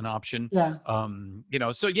an option. Yeah.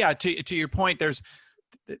 So yeah, to your point,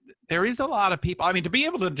 there is a lot of people. I mean, to be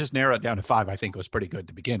able to just narrow it down to 5, I think was pretty good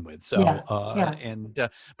to begin with. So,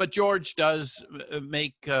 but George does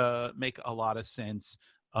make a lot of sense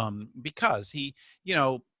because he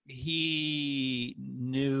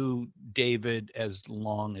knew David as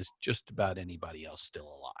long as just about anybody else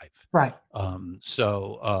still alive. Right.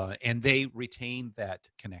 And they retained that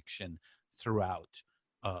connection throughout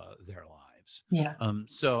their lives. Yeah.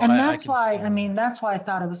 That's why I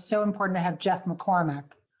thought it was so important to have Jeff McCormack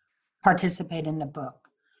participate in the book,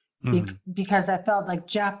 because I felt like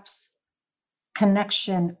Jeff's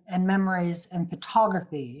connection and memories and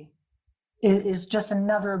photography is just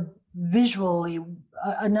another visual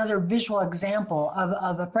example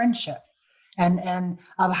of a friendship and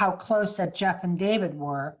of how close that Jeff and David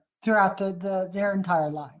were throughout their entire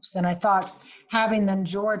lives. And I thought having then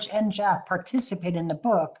George and Jeff participate in the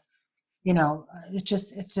book, it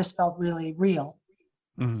just felt really real.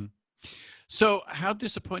 Mm-hmm. So how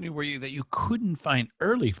disappointed were you that you couldn't find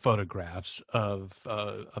early photographs of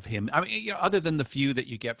him? I mean, other than the few that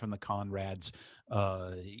you get from the Conrads,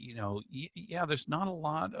 there's not a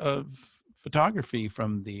lot of photography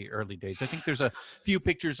from the early days. I think there's a few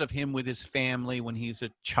pictures of him with his family when he's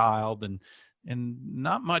a child, and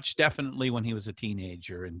not much definitely when he was a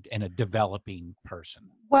teenager and a developing person.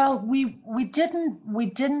 Well, we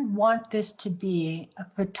didn't want this to be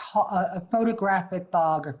a photographic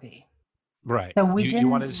biography. Right. So you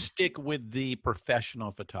wanted to stick with the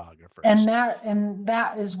professional photographers. And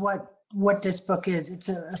that is what this book is. It's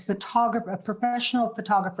a professional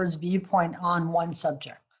photographer's viewpoint on one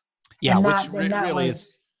subject. Yeah, and which that really was,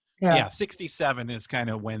 is. Yeah, 1967 is kind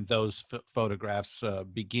of when those photographs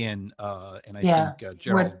begin, and I think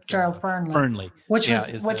Gerald Fernley, which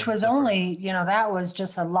was only that was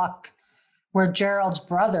just a luck where Gerald's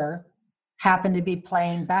brother happened to be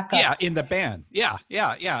playing backup. Yeah, in the band. Yeah,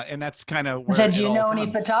 and that's kind of where said, "Do you know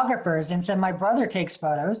any photographers?" And said, "My brother takes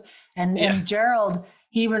photos." And Gerald,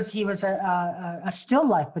 he was a still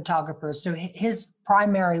life photographer, so his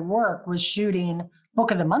primary work was shooting Book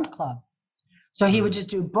of the Month Club. So he would just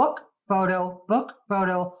do book, photo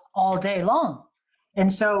all day long. And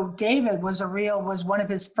so David was one of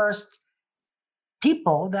his first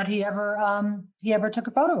people that he ever took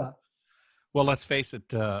a photo of. Well, let's face it,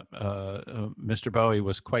 Mr. Bowie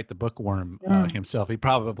was quite the bookworm himself. He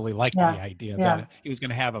probably liked the idea that he was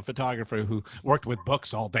going to have a photographer who worked with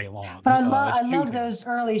books all day long. But I love those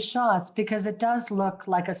early shots because it does look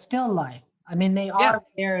like a still life. I mean, they are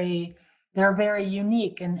very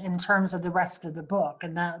unique in terms of the rest of the book.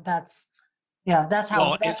 And that's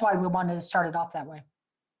why we wanted to start it off that way.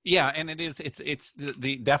 Yeah, and it's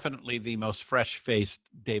the definitely the most fresh-faced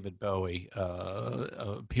David Bowie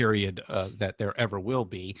period that there ever will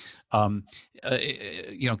be.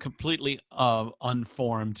 Completely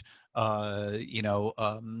unformed.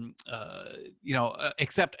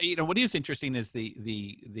 Except what is interesting is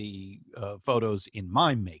the photos in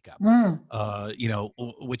mime makeup.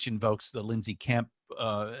 Which invokes the Lindsay Kemp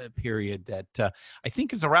period that I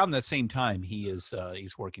think is around that same time he's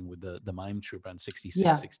working with the mime troupe on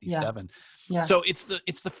 66, 67. Yeah. So it's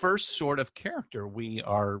the first sort of character we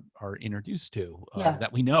are introduced to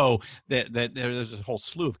that we know that there's a whole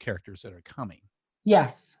slew of characters that are coming.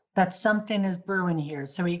 Yes, that something is brewing here.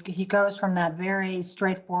 So he goes from that very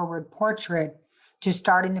straightforward portrait to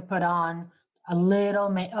starting to put on a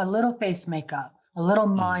little face makeup, a little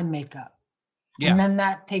mime makeup. And then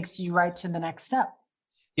that takes you right to the next step.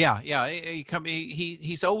 Yeah.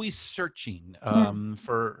 He's always searching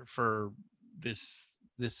for this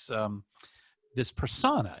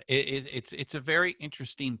persona. It's a very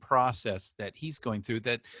interesting process that he's going through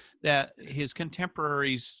that his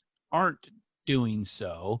contemporaries aren't doing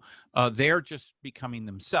so. They're just becoming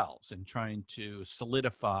themselves and trying to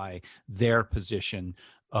solidify their position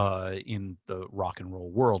in the rock and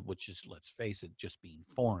roll world, which is, let's face it, just being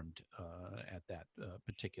formed at that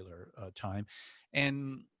particular time.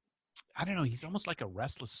 And I don't know, he's almost like a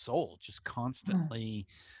restless soul, just constantly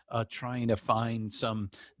trying to find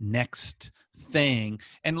some next thing.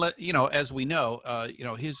 And as we know,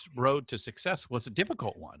 his road to success was a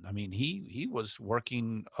difficult one. I mean, he was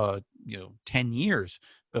working 10 years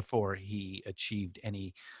before he achieved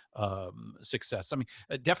any success. I mean,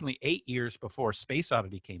 definitely 8 years before Space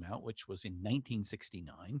Oddity came out, which was in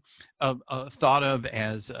 1969, thought of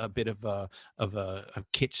as a bit of a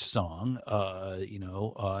kitsch song,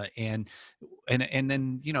 and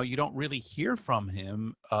then you don't really hear from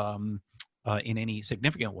him in any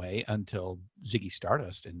significant way until Ziggy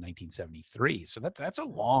Stardust in 1973. So that's a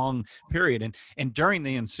long period, and during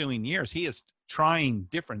the ensuing years, he is trying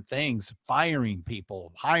different things, firing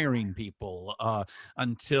people, hiring people,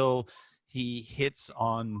 until he hits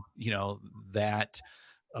on that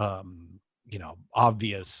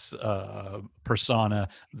obvious persona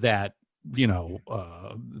that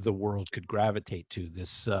the world could gravitate to,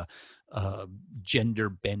 this gender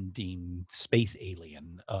bending space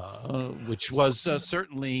alien, which was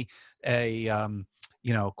certainly a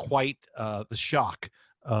quite the shock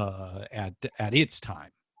at its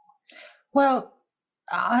time. Well,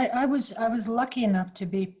 I was lucky enough to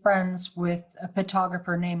be friends with a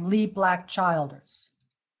photographer named Lee Black Childers.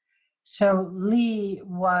 So Lee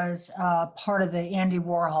was part of the Andy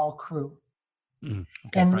Warhol crew.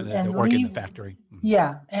 Okay, and work Lee, in the factory.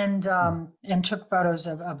 Yeah, and took photos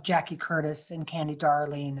of Jackie Curtis and Candy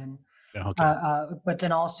Darling, and but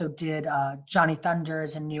then also did Johnny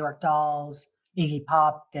Thunders and New York Dolls, Iggy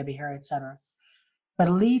Pop, Debbie Harry, etc. But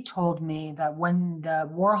Lee told me that when the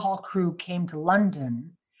Warhol crew came to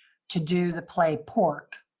London to do the play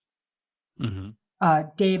Pork,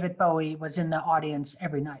 David Bowie was in the audience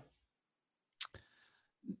every night.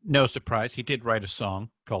 No surprise. He did write a song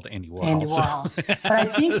called Andy Warhol. Andy Warhol. But I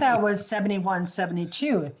think that was 71,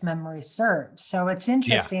 72, if memory serves. So it's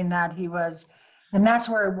interesting that he was, and that's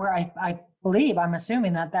where I believe, I'm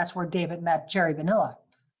assuming that's where David met Jerry Vanilla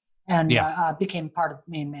and became part of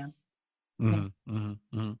Main Man.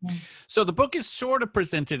 So the book is sort of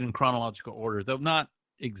presented in chronological order, though not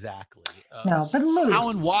exactly. No, but loose. How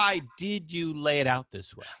and why did you lay it out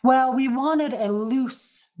this way? Well, we wanted a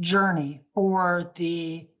loose journey for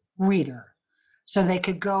the reader, so they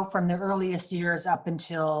could go from the earliest years up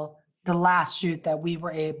until the last shoot that we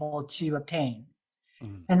were able to obtain.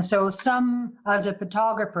 And so some of the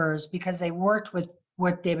photographers, because they worked with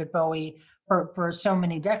David Bowie for so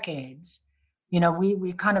many decades,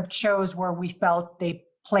 we kind of chose where we felt they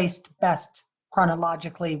placed best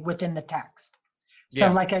chronologically within the text. So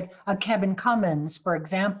like a Kevin Cummins, for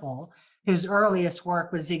example, whose earliest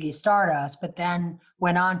work was Ziggy Stardust, but then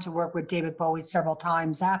went on to work with David Bowie several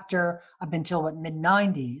times after, up until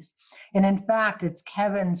mid-90s. And in fact, it's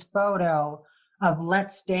Kevin's photo of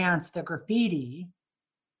Let's Dance, the graffiti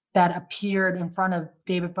that appeared in front of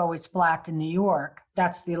David Bowie's flat in New York.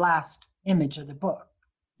 That's the last image of the book.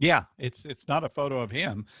 Yeah, it's not a photo of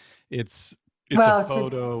him. It's a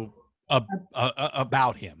photo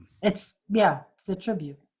about him. It's a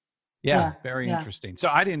tribute. Yeah, very interesting. So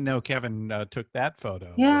I didn't know Kevin took that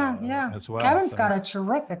photo. As well. Kevin's got a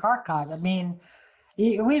terrific archive. I mean,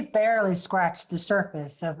 we've barely scratched the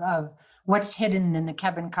surface of what's hidden in the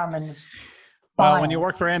Kevin Cummins files. Well, when you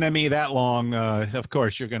work for NME that long, of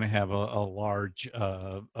course, you're going to have a large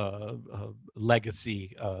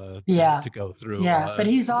legacy to go through. Yeah, but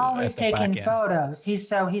he's always taking photos. He's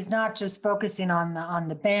not just focusing on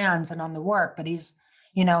the bands and on the work, but he's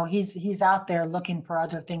out there looking for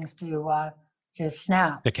other things to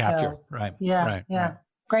snap. To capture, right.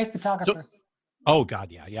 Great photographer. Oh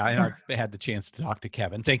God, yeah. I've had the chance to talk to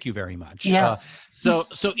Kevin. Thank you very much. Yes. So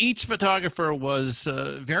each photographer was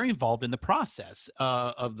very involved in the process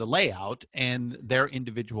of the layout and their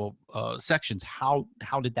individual sections. How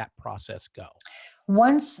did that process go?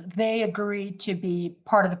 Once they agreed to be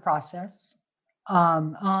part of the process,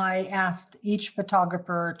 I asked each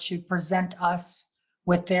photographer to present us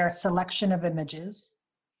with their selection of images.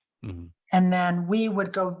 And then we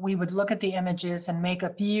would look at the images and make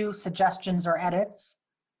a few suggestions or edits.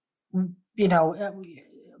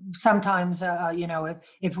 Sometimes,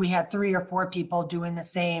 if we had 3 or 4 people doing the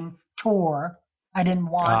same tour, I didn't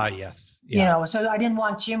want, so I didn't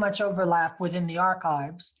want too much overlap within the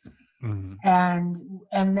archives. And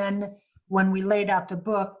then when we laid out the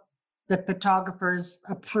book, the photographers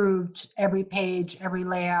approved every page, every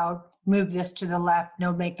layout, move this to the left,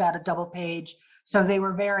 no, make that a double page. So they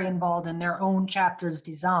were very involved in their own chapter's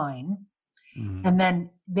design. And then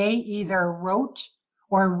they either wrote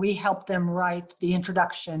or we helped them write the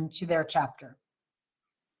introduction to their chapter.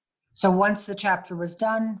 So once the chapter was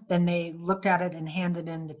done, then they looked at it and handed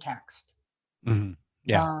in the text.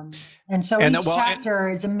 Yeah. And so each chapter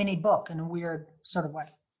is a mini book in a weird sort of way.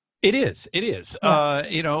 It is. It is.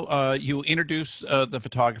 Yeah. You introduce the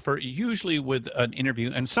photographer usually with an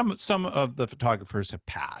interview, and some of the photographers have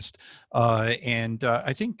passed. And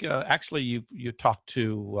I think actually you talked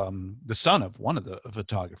to the son of one of the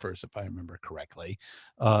photographers, if I remember correctly,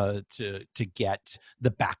 to get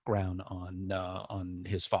the background on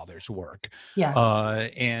his father's work. Yes.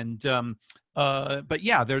 But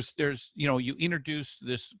yeah, there's you introduce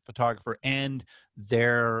this photographer and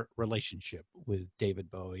their relationship with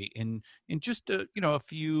David Bowie in just a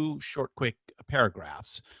few short, quick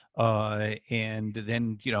paragraphs, and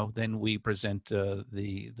then we present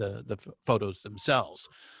the photos themselves.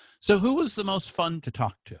 So, who was the most fun to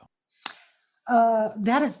talk to?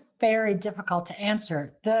 That is very difficult to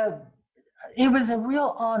answer. It was a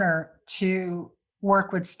real honor to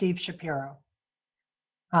work with Steve Shapiro.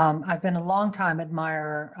 I've been a long time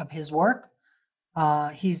admirer of his work.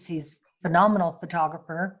 He's phenomenal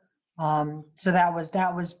photographer. So that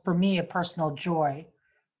was for me a personal joy,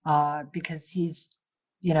 because he's,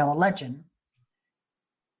 a legend.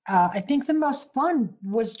 I think the most fun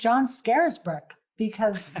was John Scarisbrick,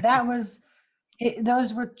 because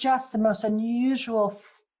those were just the most unusual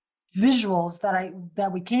visuals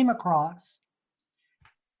that we came across.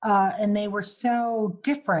 And they were so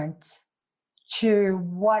different to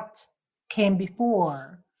what came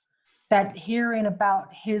before, that hearing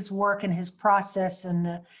about his work and his process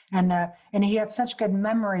and he had such good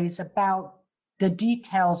memories about the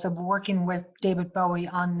details of working with David Bowie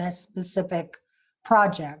on this specific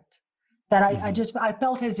project, that I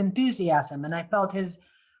felt his enthusiasm, and I felt his,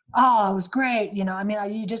 it was great. You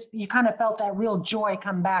kind of felt that real joy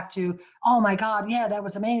come back to, oh my God, yeah, that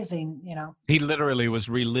was amazing. He literally was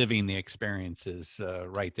reliving the experiences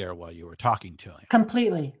right there while you were talking to him.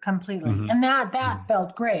 Completely. Mm-hmm. And that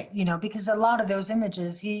felt great, because a lot of those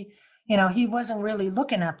images, he wasn't really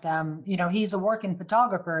looking at them. He's a working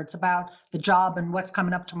photographer. It's about the job and what's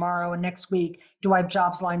coming up tomorrow and next week. Do I have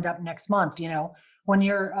jobs lined up next month? When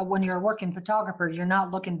you're a working photographer, you're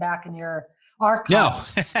not looking back in your archive.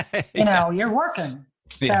 No. You're working.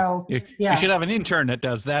 So you should have an intern that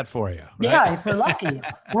does that for you. Right? Yeah, if you're lucky.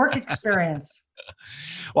 Work experience.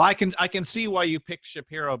 Well, I can see why you picked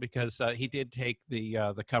Shapiro, because he did take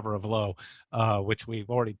the cover of Low, which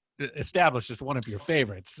we've already established as one of your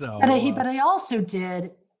favorites. So, but he also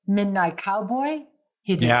did Midnight Cowboy.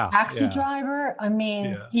 He did Taxi Driver.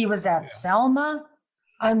 He was at Selma.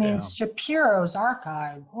 Shapiro's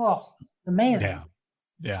archive. Oh, amazing.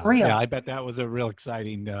 Yeah, real. I bet that was a real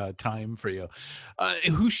exciting time for you.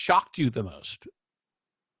 Who shocked you the most?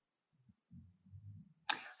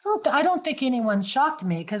 I don't think anyone shocked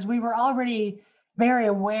me, because we were already very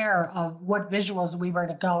aware of what visuals we were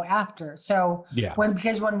to go after. So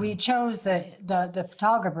when we chose the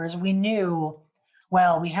photographers, we knew,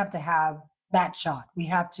 well, we have to have that shot. We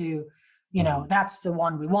have to, that's the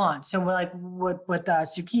one we want. So we're like with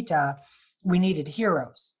Tsukita, we needed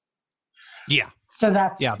heroes. Yeah. So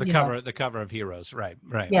that's the cover of Heroes, right.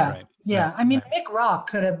 Yeah. Mick Rock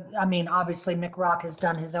could have. Obviously Mick Rock has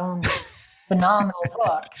done his own phenomenal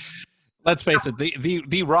book. Let's face it,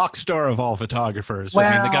 the rock star of all photographers.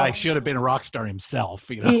 Well, the guy should have been a rock star himself.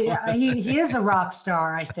 He is a rock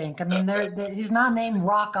star, I think. He's not named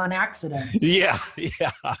Rock on accident. Yeah.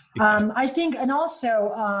 I think, and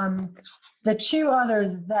also the two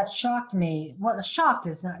others that shocked me. Well, shocked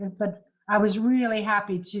is not, but I was really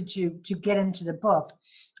happy to get into the book,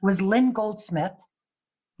 was Lynn Goldsmith,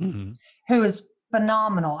 who is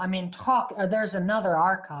phenomenal. There's another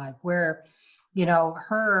archive where,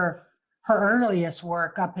 her earliest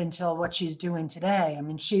work up until what she's doing today.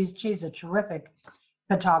 She's a terrific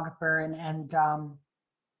photographer, and so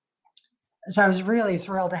I was really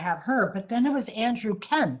thrilled to have her. But then it was Andrew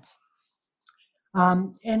Kent,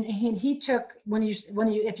 and he took,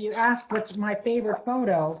 if you ask what's my favorite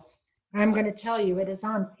photo, I'm going to tell you, it is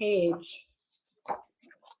on page,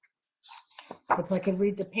 if I could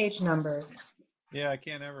read the page numbers. Yeah, I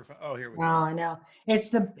can't ever. Oh, here we go. Oh, I know. It's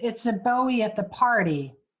the Bowie at the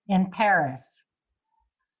party in Paris.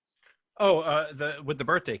 Oh, with the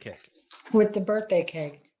birthday cake. With the birthday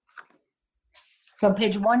cake. So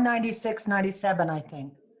page 196, 97, I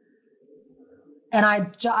think. And I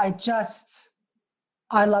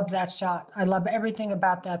love that shot. I love everything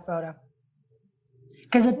about that photo.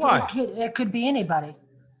 Because it could be anybody.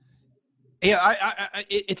 Yeah,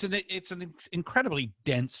 it's an incredibly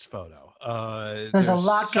dense photo. There's a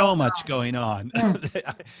lot. So much going on.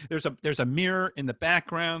 There's a mirror in the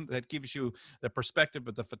background that gives you the perspective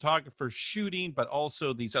of the photographer shooting, but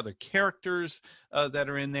also these other characters that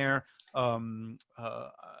are in there. And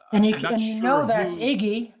I'm not sure that's who.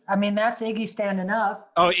 Iggy. I mean, that's Iggy standing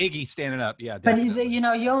up. Oh, Iggy standing up. Yeah, But definitely.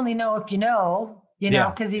 you only know if you know,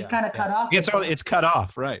 because he's kind of cut off. It's cut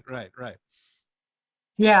off. Right.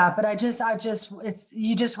 Yeah, but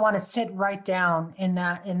you just want to sit right down in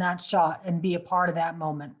that shot and be a part of that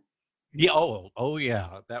moment. Yeah. Oh,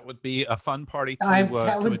 yeah. That would be a fun party to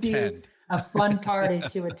Would attend. be a fun party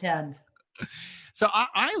to attend. So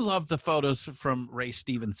I love the photos from Ray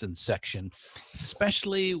Stevenson's section,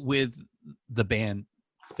 especially with the band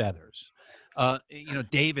Feathers.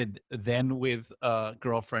 David then with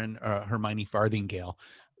girlfriend Hermione Farthingale,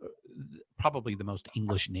 probably the most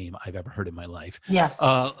English name I've ever heard in my life. Yes.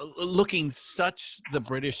 Looking such the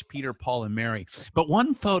British Peter, Paul, and Mary. But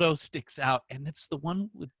one photo sticks out, and it's the one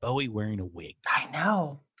with Bowie wearing a wig. I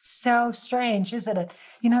know. So strange, isn't it?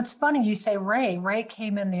 It's funny you say Ray. Ray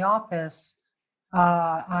came in the office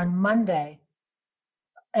on Monday,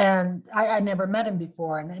 and I never met him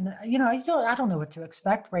before. And I don't know what to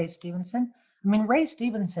expect, Ray Stevenson. I mean, Ray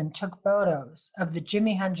Stevenson took photos of the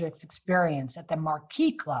Jimi Hendrix Experience at the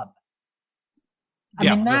Marquee Club. The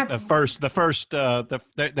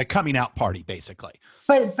coming out party, basically.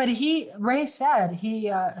 But Ray said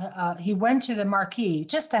he went to the Marquee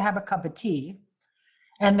just to have a cup of tea,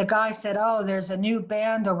 and the guy said, "Oh, there's a new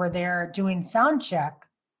band over there doing sound check.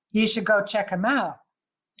 You should go check them out."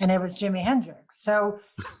 And it was Jimi Hendrix. So,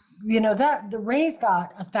 that the Ray's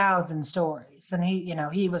got 1,000 stories, and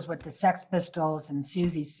he was with the Sex Pistols and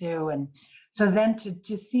Susie Sue, and so then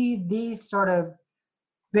to see these sort of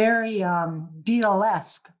very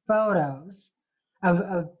Beatlesque photos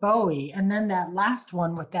of Bowie, and then that last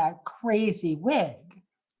one with that crazy wig.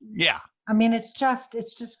 Yeah. I mean, it's just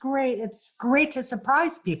great. It's great to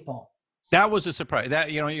surprise people. That was a surprise.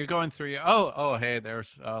 That you're going through. Hey,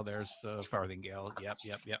 there's Farthingale. Yep.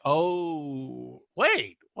 Oh,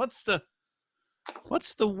 wait, what's the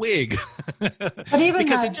wig? But even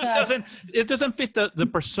because it doesn't fit the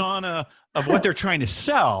persona of what they're trying to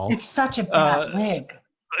sell. It's such a bad wig.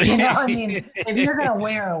 I mean, if you're gonna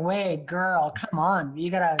wear a wig, girl, come on, you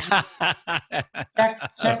gotta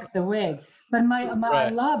check the wig. But I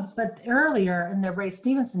love, but earlier in the Ray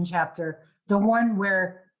Stevenson chapter, the one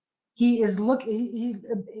where David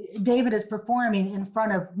is performing in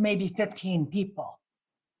front of maybe 15 people.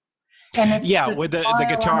 And it's with the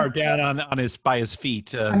guitar down by his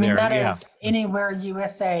feet. That is anywhere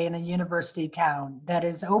USA in a university town. That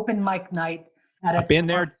is open mic night. I've been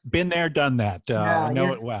there, done that. I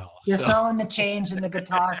know it well. You're throwing the change in the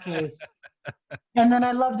guitar case. And then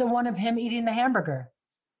I love the one of him eating the hamburger.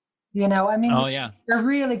 Oh yeah, they're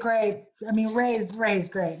really great. I mean, Ray's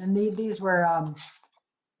great, and these were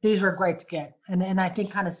great to get, and I think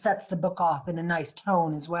kind of sets the book off in a nice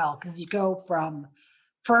tone as well, because you go from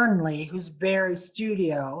Fernley, who's very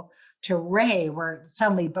studio, to Ray, where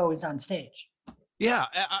suddenly Bowie's on stage. Yeah,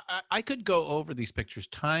 I could go over these pictures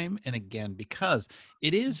time and again because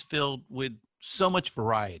it is filled with so much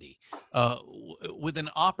variety, with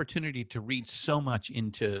an opportunity to read so much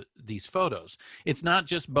into these photos. It's not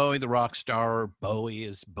just Bowie the rock star, or Bowie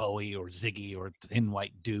is Bowie, or Ziggy, or Thin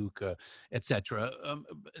White Duke, etc.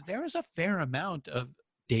 There is a fair amount of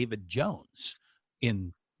David Jones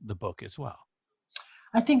in the book as well.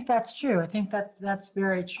 I think that's true. I think that's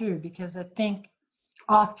very true, because I think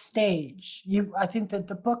off stage, I think that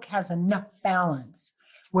the book has enough balance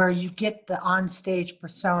where you get the on-stage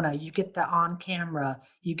persona, you get the on-camera,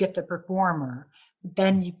 you get the performer, but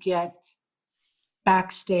then you get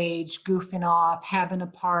backstage, goofing off, having a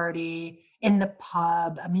party, in the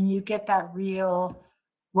pub. I mean, you get that real,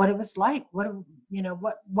 what it was like, what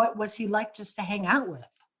was he like just to hang out with?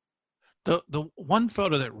 The one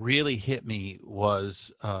photo that really hit me was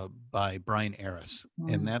by Brian Eris,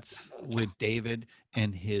 and that's with David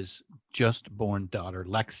and his just-born daughter,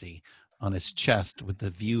 Lexi, on his chest with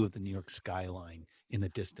the view of the New York skyline in the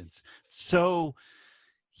distance. So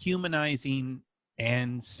humanizing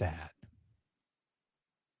and sad.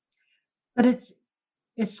 But it's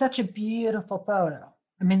such a beautiful photo.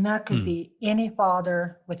 I mean, that could be any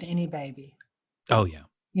father with any baby. Oh, yeah.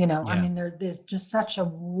 I mean, there's just such a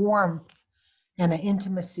warmth and an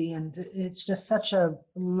intimacy, and it's just such a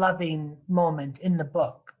loving moment in the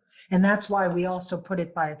book. And that's why we also put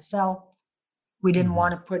it by itself. We didn't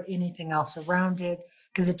want to put anything else around it,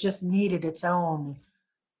 because it just needed its own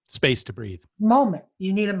space to breathe. Moment.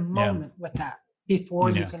 You need a moment with that before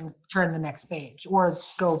you can turn the next page or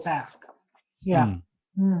go back. Yeah.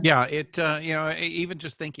 Yeah. It, even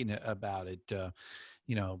just thinking about it,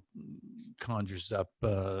 conjures up,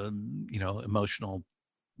 emotional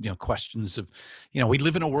questions of, we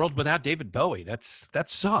live in a world without David Bowie. That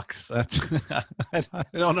sucks. That's, I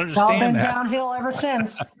don't understand It's all been that. downhill ever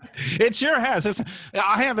since. It sure has.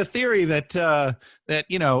 I have a theory that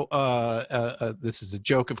this is a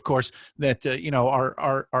joke, of course, that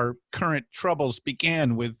our current troubles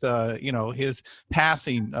began with his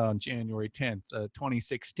passing on January 10th,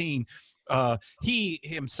 2016. He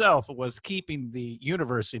himself was keeping the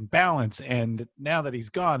universe in balance, and now that he's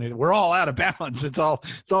gone, we're all out of balance. It's all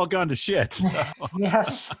gone to shit.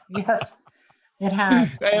 Yes, it has.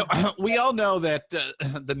 We all know that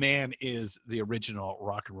the man is the original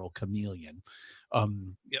rock and roll chameleon,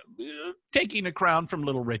 taking a crown from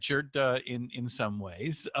Little Richard in some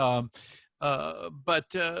ways. But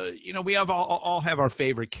we have all have our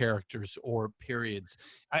favorite characters or periods.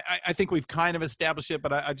 I think we've kind of established it,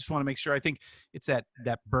 but I just want to make sure. I think it's that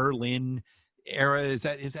Berlin era. Is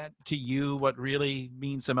that to you what really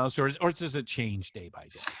means the most, or does it change day by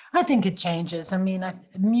day? I think it changes. I mean,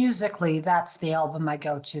 musically, that's the album I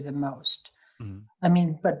go to the most. Mm-hmm. I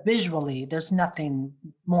mean, but visually, there's nothing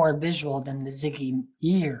more visual than the Ziggy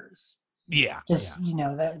years. Yeah. Just,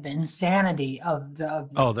 the insanity of the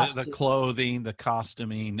clothing, the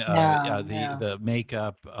costuming, the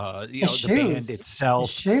makeup, the band itself.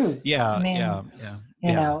 The shoes. Yeah. I mean,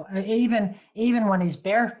 even when he's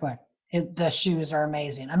barefoot, the shoes are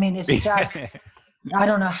amazing. I mean, it's just, I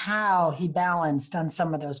don't know how he balanced on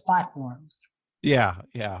some of those platforms. Yeah.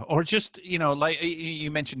 Or just, like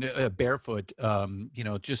you mentioned barefoot,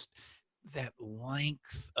 just that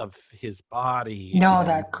length of his body. No,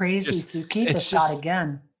 that crazy Sukita shot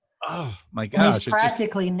again. Oh my gosh. He's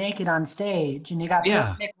practically naked on stage, and you got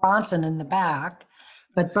Nick Ronson in the back,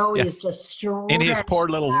 but Bowie is just in his poor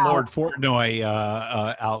little Lord Fontenoy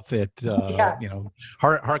outfit,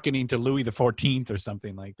 hearkening to Louis XIV or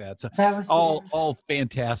something like that. So that was all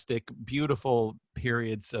fantastic, beautiful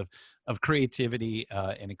periods of creativity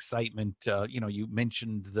and excitement. You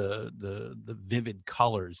mentioned the vivid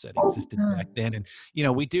colors that existed back then, and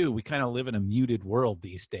we kind of live in a muted world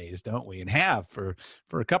these days, don't we? And have for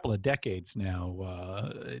a couple of decades now.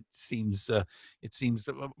 It seems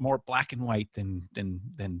more black and white than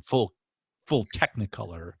full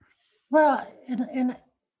Technicolor. Well, and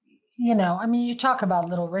I mean, you talk about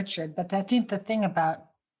Little Richard, but I think the thing about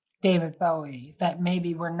David Bowie that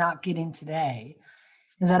maybe we're not getting today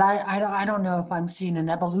is that I don't know if I'm seeing an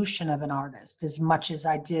evolution of an artist as much as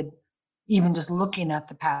I did even just looking at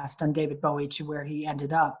the past on David Bowie to where he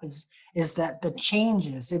ended up, is that the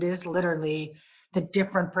changes. It is literally the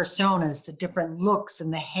different personas, the different looks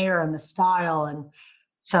and the hair and the style, and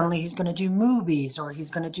suddenly he's going to do movies, or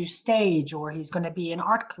he's going to do stage, or he's going to be an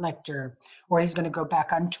art collector, or he's going to go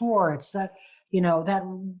back on tour. It's that, that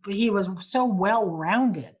he was so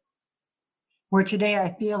well-rounded. Where today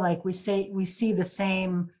I feel like we see the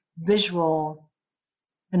same visual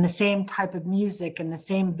and the same type of music and the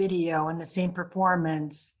same video and the same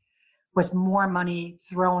performance with more money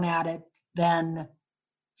thrown at it than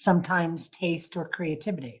sometimes taste or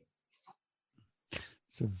creativity.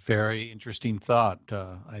 It's a very interesting thought.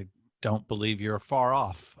 I don't believe you're far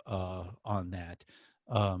off on that.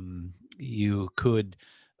 You could...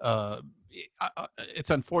 it's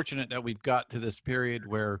unfortunate that we've got to this period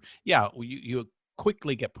where, you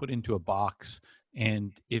quickly get put into a box,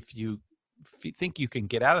 and if you think you can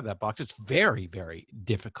get out of that box, it's very, very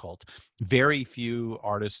difficult. Very few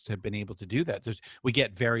artists have been able to do that. We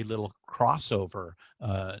get very little crossover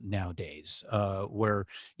nowadays, where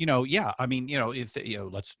I mean, if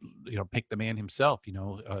let's pick the man himself.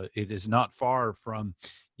 It is not far from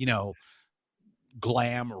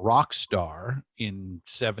glam rock star in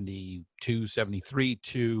 72, 73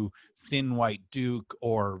 to Thin White Duke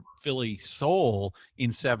or Philly Soul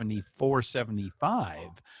in 74, 75.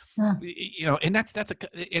 And that's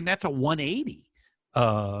a 180.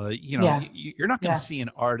 You're not going to see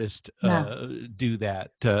an artist do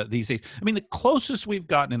that these days. I mean, the closest we've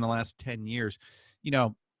gotten in the last 10 years,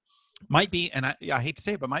 might be, and I hate to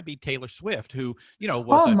say it, but might be Taylor Swift, who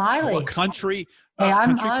was a country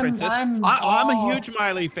princess. I'm a huge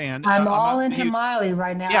Miley fan. I'm all into Miley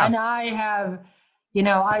right now, and I have,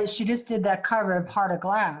 she just did that cover of Heart of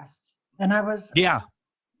Glass, and I was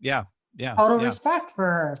total respect for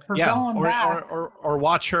her for going back. Or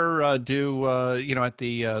watch her do at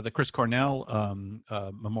the Chris Cornell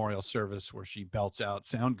memorial service where she belts out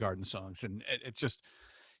Soundgarden songs, and it's just.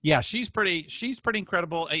 Yeah, she's pretty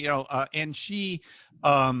incredible, and she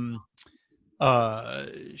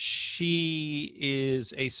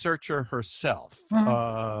is a searcher herself.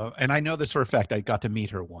 And I know this for a fact. I got to meet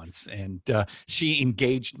her once, and she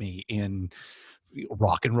engaged me in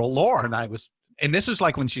rock and roll lore, and I was And this is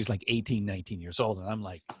like when she's like 18, 19 years old. And I'm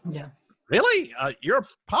like, Yeah. really? You're a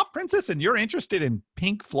pop princess and you're interested in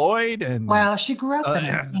Pink Floyd? And Well, she grew up in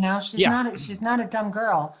it. She's not a dumb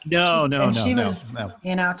girl. No.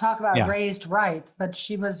 Talk about Yeah. raised right, but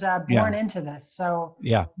she was born into this. So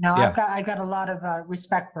Yeah. I got a lot of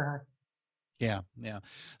respect for her. Yeah.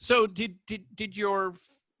 So did your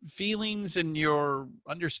feelings and your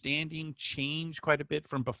understanding change quite a bit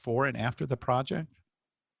from before and after the project?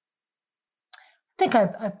 I think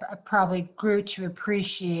I probably grew to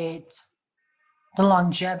appreciate the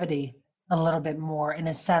longevity a little bit more, in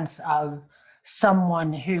a sense of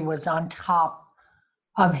someone who was on top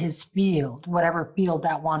of his field, whatever field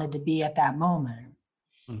that wanted to be at that moment.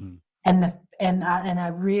 Mm-hmm. And I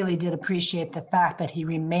really did appreciate the fact that he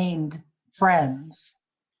remained friends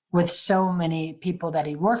with so many people that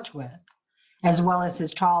he worked with, as well as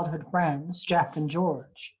his childhood friends, Jeff and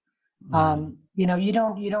George. Mm-hmm. You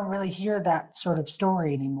don't really hear that sort of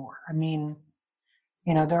story anymore. I mean,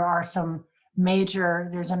 there's a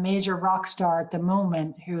major rock star at the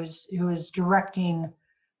moment who is directing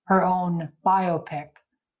her own biopic.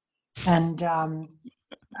 And I'm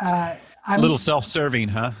a little self-serving,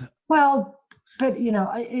 huh? Well, but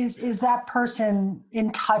is that person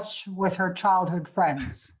in touch with her childhood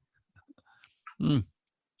friends?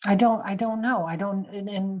 I don't know.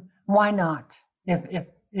 And why not?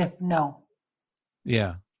 If no.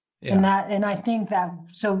 Yeah. And I think that,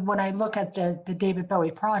 so when I look at the David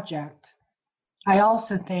Bowie project, I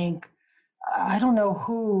also think, I don't know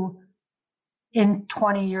who in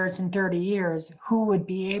 20 years and 30 years, who would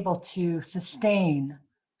be able to sustain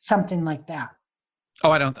something like that. Oh,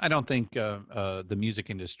 I don't think the music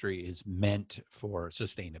industry is meant for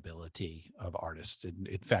sustainability of artists.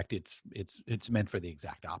 In fact, it's meant for the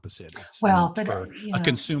exact opposite. It's meant for a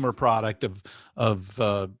consumer product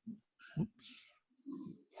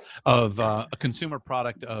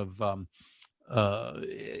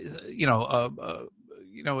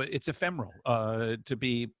it's ephemeral to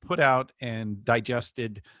be put out and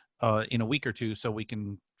digested in a week or two, so we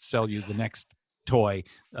can sell you the next toy.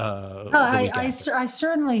 I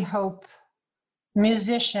certainly hope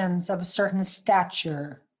musicians of a certain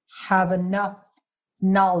stature have enough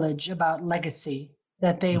knowledge about legacy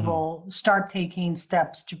that they will start taking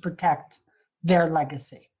steps to protect their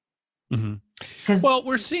legacy. Mm-hmm. Well,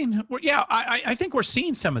 I think we're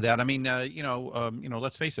seeing some of that. I mean,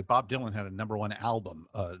 let's face it, Bob Dylan had a #1 album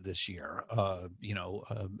this year.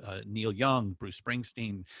 Neil Young, Bruce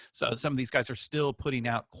Springsteen. So some of these guys are still putting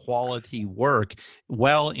out quality work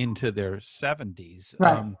well into their 70s.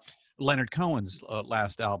 Right. Leonard Cohen's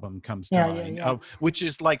last album comes to mind, which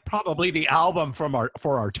is like probably the album for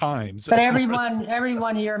our times. But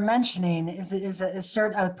everyone you're mentioning is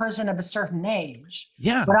a person of a certain age.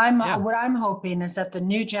 Yeah. What I'm hoping is that the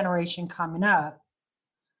new generation coming up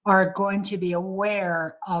are going to be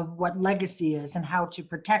aware of what legacy is and how to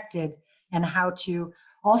protect it, and how to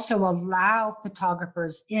also allow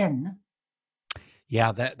photographers in.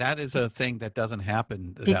 Yeah, that is a thing that doesn't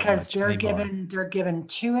happen because they're given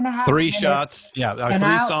 2.5 3 minutes, shots,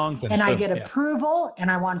 3 songs, and I get approval, and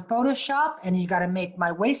I want Photoshop, and you got to make my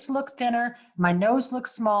waist look thinner, my nose look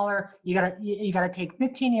smaller. You got to take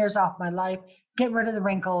 15 years off my life, get rid of the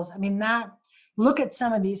wrinkles. I mean, look at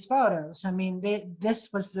some of these photos. I mean,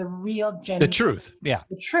 this was the real genuine. The truth, yeah.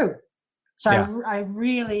 The truth. So I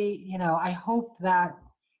really, I hope that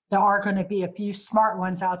there are going to be a few smart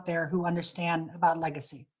ones out there who understand about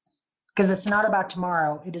legacy, because it's not about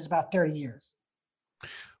tomorrow. It is about 30 years.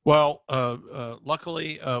 Well,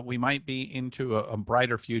 luckily, we might be into a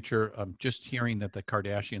brighter future. Just hearing that the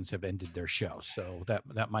Kardashians have ended their show, so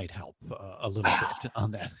that might help a little bit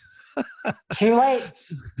on that. Too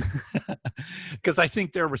late. Because I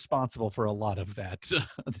think they're responsible for a lot of that.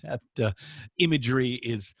 That imagery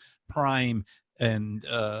is prime, and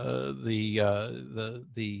the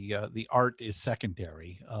art is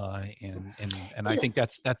secondary, and I think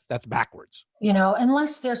that's backwards.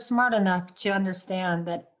 Unless they're smart enough to understand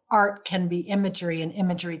that art can be imagery and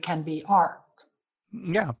imagery can be art.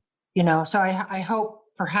 Yeah. So I hope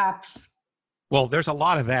perhaps. Well, there's a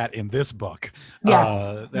lot of that in this book.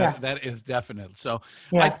 Yes. That is definite. So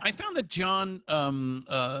yes. I found that John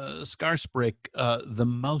Skarsbrick the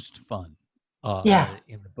most fun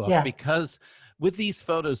in the book, because with these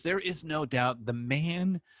photos, there is no doubt the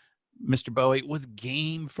man, Mr. Bowie, was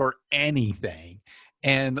game for anything,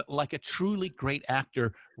 and like a truly great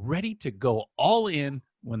actor, ready to go all in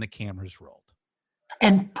when the cameras rolled.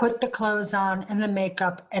 And put the clothes on and the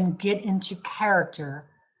makeup and get into character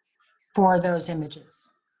for those images.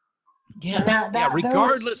 Yeah,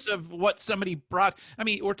 regardless of what somebody brought. I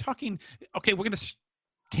mean, we're talking, okay, we're going to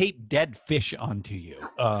tape dead fish onto you.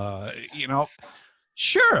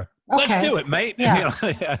 Sure, let's Okay. do it, mate.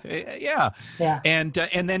 Yeah. Yeah. And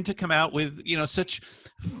then to come out with such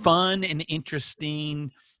fun and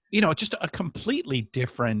interesting, just a completely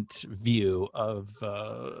different view of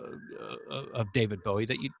David Bowie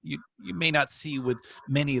that you may not see with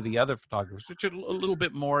many of the other photographers, which are a little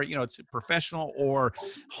bit more, it's professional or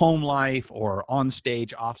home life or on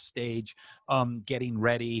stage, off stage, getting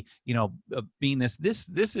ready, being this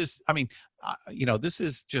is, I mean, this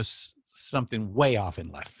is just something way off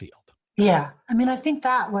in left field. Yeah. I mean, I think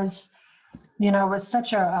that was, was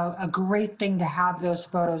such a great thing to have those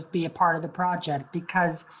photos be a part of the project,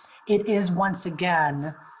 because it is once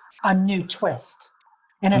again a new twist.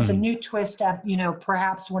 And it's a new twist at,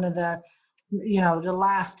 perhaps one of the, the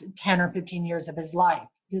last 10 or 15 years of his life,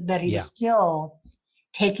 that he was still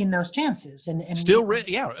taking those chances and still,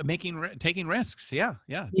 taking risks. Yeah,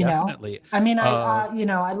 definitely. I mean,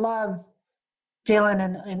 I love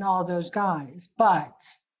Dylan and all those guys, but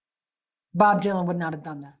Bob Dylan would not have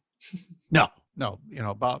done that. No,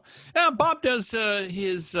 Bob does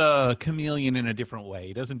his chameleon in a different way.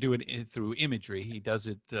 He doesn't do it through imagery. He does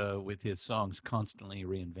it with his songs, constantly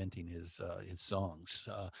reinventing his songs.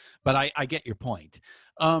 But I get your point.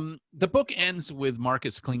 The book ends with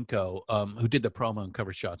Marcus Klinko, who did the promo and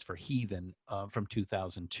cover shots for Heathen from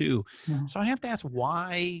 2002. Yeah. So I have to ask,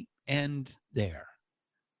 why end there?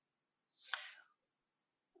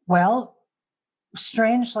 Well,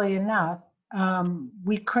 strangely enough,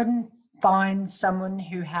 we couldn't find someone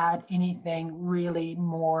who had anything really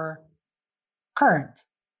more current.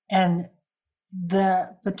 And the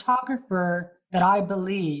photographer that I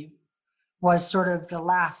believe was sort of the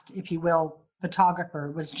last, if you will,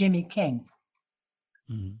 photographer was Jimmy King.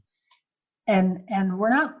 Mm-hmm. And we're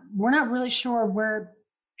not really sure where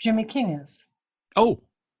Jimmy King is. Oh,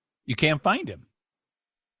 you can't find him.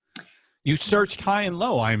 You searched high and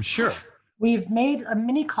low, I'm sure. We've made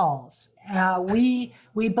many calls. We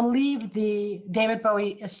believe the David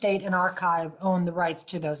Bowie Estate and Archive own the rights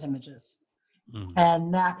to those images,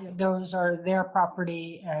 and that those are their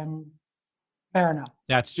property. And fair enough.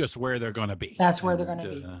 That's just where they're going to be. That's where they're going to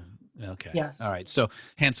be. Okay. Yes. All right. So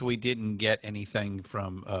hence we didn't get anything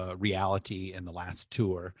from Reality in the last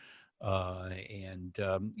tour. And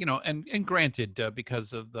granted,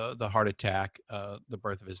 because of the heart attack, the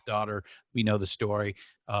birth of his daughter, we know the story.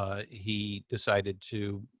 He decided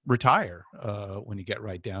to retire when you get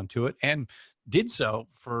right down to it, and did so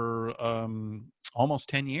for almost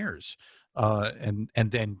 10 years. And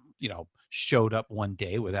then, showed up one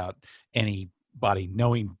day without anybody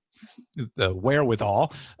knowing the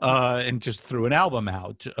wherewithal, and just threw an album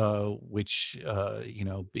out, which,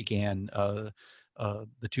 began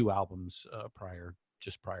the two albums prior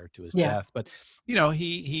to his death. But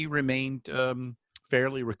he remained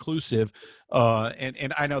fairly reclusive,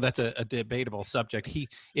 and I know that's a debatable subject.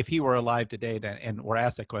 If he were alive today and were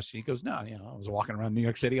asked that question, he goes, "No, I was walking around New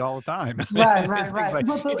York City all the time." Right.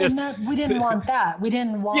 We didn't want that. We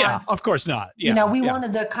didn't want. Yeah, of course not. Yeah, we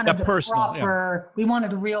wanted the kind of the personal, proper. We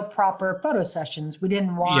wanted real proper photo sessions. We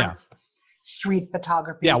didn't want street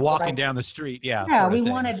photography. Yeah, walking down the street. Yeah. Yeah, we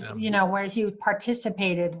wanted, where he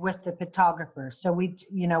participated with the photographer. So we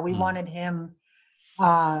wanted him,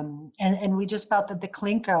 and we just felt that the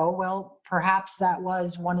Klinko, well, perhaps that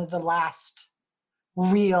was one of the last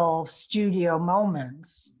real studio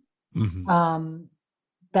moments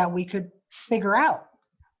that we could figure out.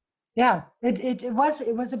 Yeah, it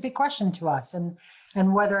was a big question to us, and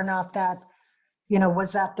whether or not that,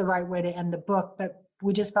 was that the right way to end the book? But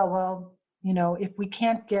we just felt, well, if we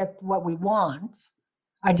can't get what we want,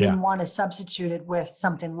 I didn't want to substitute it with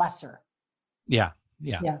something lesser. Yeah.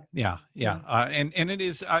 And it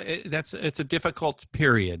is, it's a difficult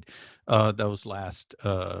period, those last,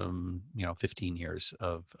 15 years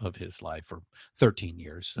of his life, or 13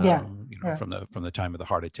 years, from the time of the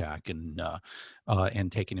heart attack and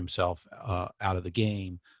taking himself out of the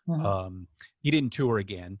game. He didn't tour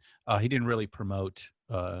again. He didn't really promote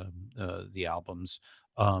the albums.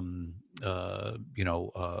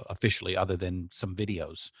 Officially, other than some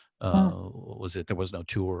videos. There was no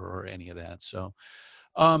tour or any of that. So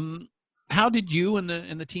how did you and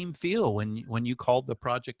the team feel when you called the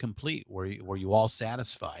project complete? Were you all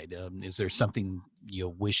satisfied? Is there something you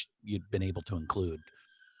wish you'd been able to include?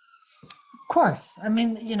 Of course. I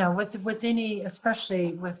mean, with any,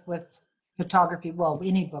 especially with photography, well,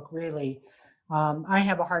 any book really, I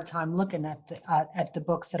have a hard time looking at the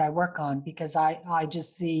books that I work on because I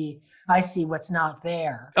see what's not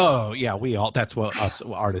there. Oh yeah, that's what us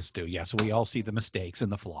artists do. Yeah, so we all see the mistakes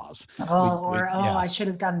and the flaws. I should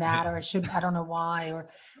have done that, or I don't know why, or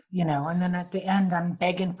and then at the end I'm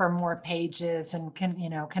begging for more pages, and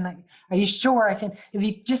are you sure I can, if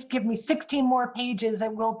you just give me 16 more pages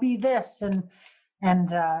it will be this,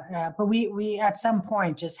 but we at some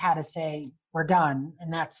point just had to say we're done,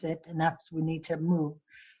 and that's it, and we need to move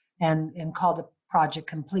and call the project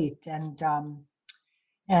complete. It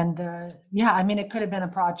could have been a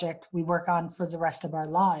project we work on for the rest of our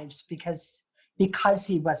lives because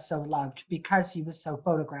he was so loved, because he was so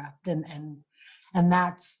photographed, and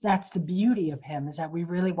that's the beauty of him, is that we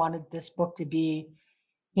really wanted this book to be,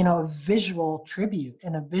 a visual tribute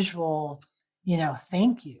and a visual,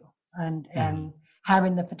 thank you, and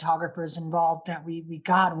having the photographers involved that we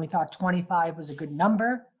got, and we thought 25 was a good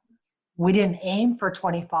number. We didn't aim for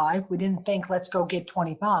 25. We didn't think let's go get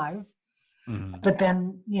 25. But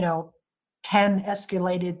then, 10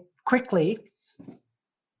 escalated quickly.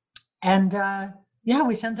 And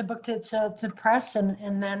we sent the book to press,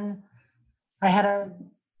 and then I had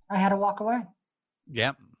to walk away.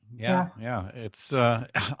 Yeah. It's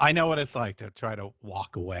I know what it's like to try to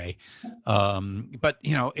walk away. But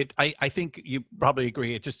I think you probably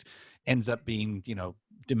agree, it just ends up being,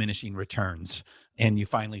 diminishing returns, and you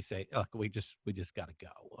finally say, look, we just got to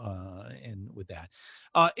go. And with that,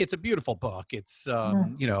 it's a beautiful book. It's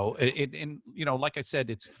like I said,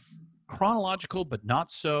 it's chronological, but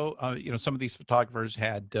not so. Some of these photographers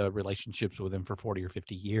had relationships with him for 40 or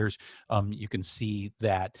 50 years. You can see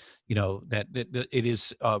that, that it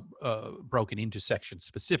is broken into sections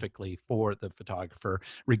specifically for the photographer,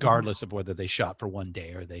 regardless of whether they shot for one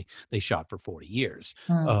day or they shot for 40 years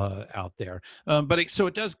out there. So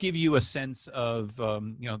it does give you a sense of,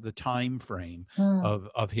 the time frame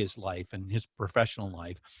of his life and his professional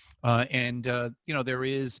life. There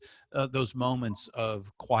is those moments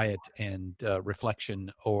of quiet and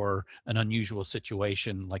reflection, or an unusual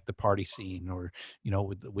situation like the party scene, or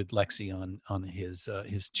with Lexi on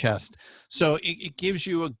his chest. So it gives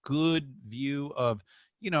you a good view of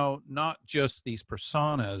not just these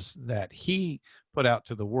personas that he put out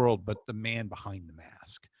to the world, but the man behind the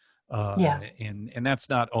mask. And that's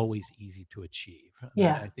not always easy to achieve.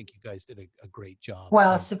 I think you guys did a great job.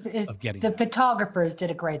 Well, of getting the photographers did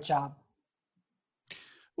a great job.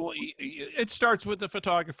 Well, it starts with the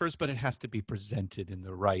photographers, but it has to be presented in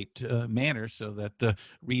the right manner so that the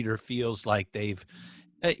reader feels like they've,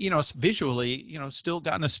 visually, still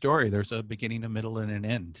gotten a story. There's a beginning, a middle, and an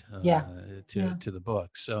end to the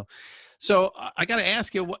book. So I got to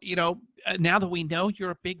ask you, now that we know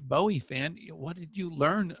you're a big Bowie fan, what did you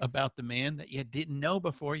learn about the man that you didn't know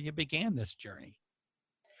before you began this journey?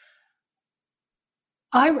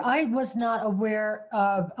 I was not aware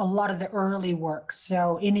of a lot of the early work,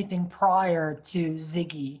 so anything prior to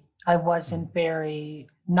Ziggy, I wasn't very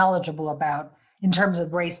knowledgeable about, in terms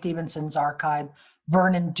of Ray Stevenson's archive,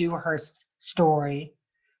 Vernon Dewhurst's story.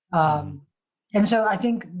 And so I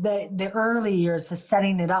think the early years, the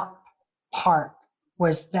setting it up part,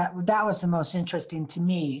 was that was the most interesting to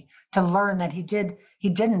me, to learn that he didn't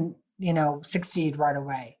succeed right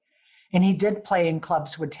away, and he did play in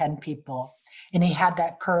clubs with 10 people. And he had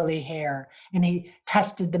that curly hair, and he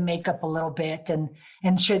tested the makeup a little bit, and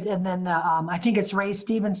then I think it's Ray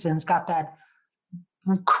Stevenson's got that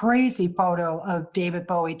crazy photo of David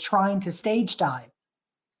Bowie trying to stage dive.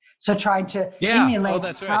 So trying to emulate. Oh,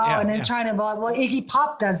 that's right. And then trying to, Iggy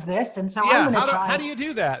Pop does this, and so I'm going to try. How do you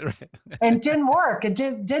do that? And it didn't work. It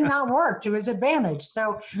did not work to his advantage.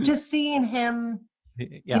 So just seeing him.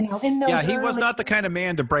 In those he was not the kind of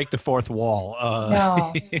man to break the fourth wall.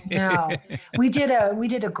 No. We did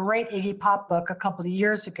a great Iggy Pop book a couple of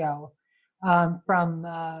years ago, from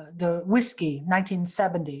the Whiskey,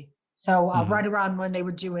 1970. So right around when they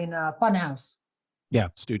were doing Funhouse. Yeah,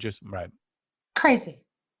 Stooges, right. Crazy.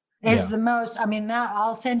 It's the most. I mean,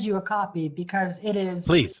 I'll send you a copy, because it is.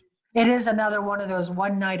 Please. It is another one of those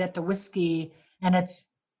one night at the Whiskey, and it's.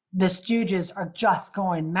 The Stooges are just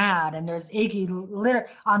going mad, and there's Iggy litter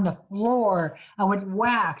on the floor with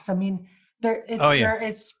wax. I mean,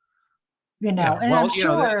 it's and I'm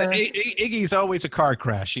sure Iggy's always a car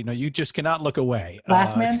crash. You just cannot look away.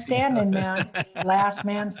 Last man standing, man. Last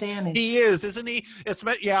man standing. He is, isn't he?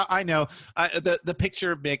 I know. The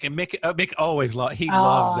picture of Mick, and Mick always loves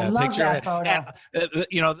that picture. That photo. And,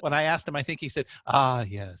 when I asked him, I think he said,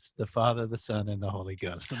 yes, the Father, the Son, and the Holy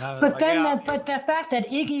Ghost. But the fact that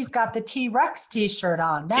Iggy's got the T-Rex T-shirt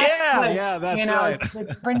on, that's that's right.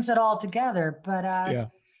 It brings it all together. But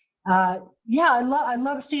Yeah, I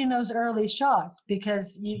love seeing those early shots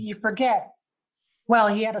because you forget. Well,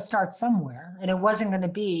 he had to start somewhere, and it wasn't going to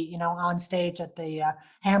be, on stage at the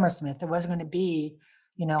Hammersmith. It wasn't going to be,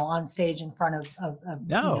 on stage in front of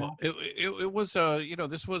No, it was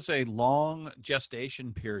this was a long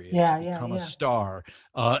gestation period Yeah, to yeah, become a yeah. star,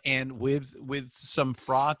 and with some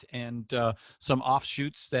fraught and some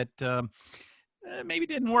offshoots that maybe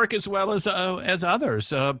didn't work as well as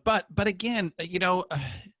others. But again,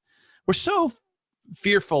 we're so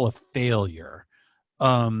fearful of failure.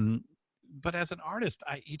 But as an artist,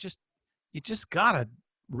 you just gotta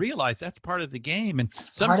realize that's part of the game, and Part of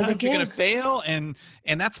the sometimes you're going to gig. fail, and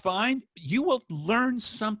that's fine. You will learn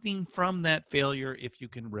something from that failure if you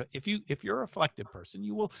can. If you're a reflective person,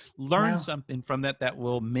 you will learn No. something from that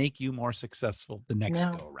will make you more successful the next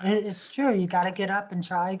No, go around. it's true. You got to get up and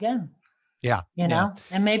try again. Yeah,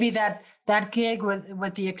 And maybe that gig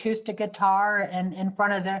with the acoustic guitar and in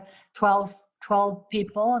front of the 12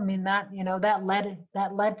 people. I mean, that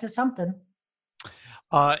led to something.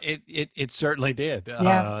 It certainly did.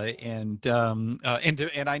 Yes. And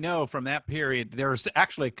I know from that period, there's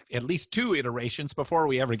actually at least 2 iterations before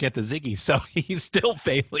we ever get to Ziggy. So he's still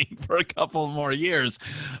failing for a couple more years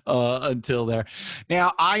until there.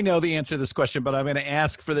 Now, I know the answer to this question, but I'm going to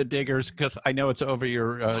ask for the diggers because I know it's over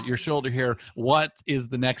your shoulder here. What is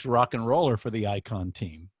the next rock and roller for the Icon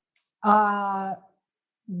team?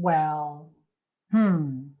 Well,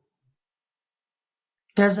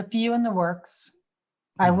 there's a few in the works.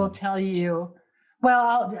 I will tell you.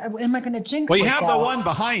 Well, am I going to jinx Well, you it, have though? the one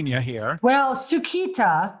behind you here. Well,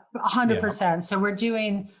 Sukita, 100%. So we're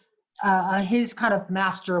doing his kind of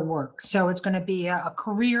master work. So it's going to be a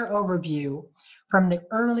career overview from the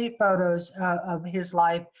early photos of his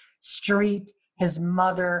life, street, his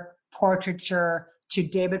mother, portraiture, to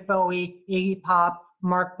David Bowie, Iggy Pop,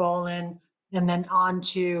 Mark Bolan, and then on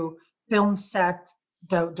to film set,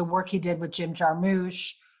 the work he did with Jim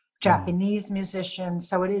Jarmusch, Japanese musicians.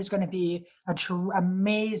 So it is going to be an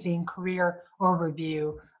amazing career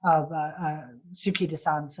overview of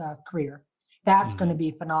Sukita-san's career. That's going to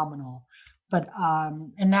be phenomenal. But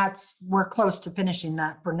and we're close to finishing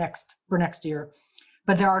that for next year.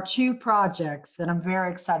 But there are 2 projects that I'm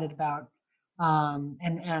very excited about,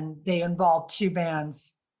 and they involve 2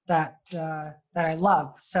 bands that I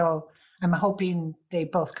love. So I'm hoping they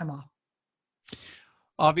both come off.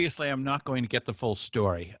 Obviously, I'm not going to get the full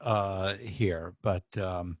story here, but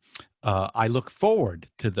I look forward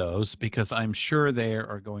to those because I'm sure they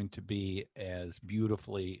are going to be as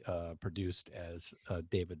beautifully produced as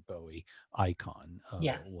David Bowie Icon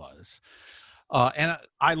was. And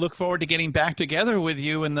I look forward to getting back together with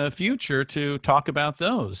you in the future to talk about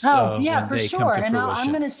those. Oh, yeah, when for they sure. come to And I'm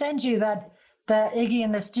fruition. going to send you the Iggy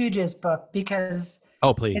and the Stooges book because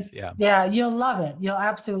Oh, please. yeah, you'll love it. You'll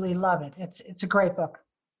absolutely love it. It's a great book.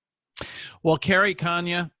 Well, Carrie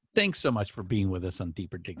Kanya, thanks so much for being with us on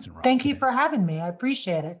Deeper Digs and Rock. Thank you for having me. I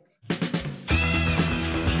appreciate it.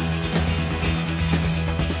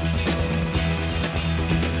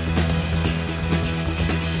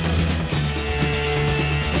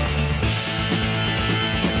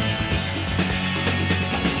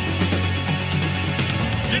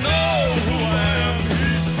 You know who I am,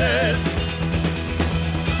 he said.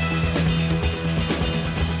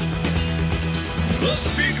 The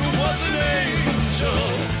speaker was an angel.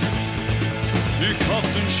 He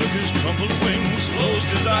coughed and shook his crumpled wings, closed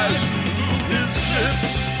his eyes and moved his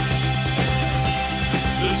lips.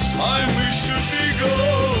 This time we should be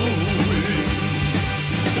going.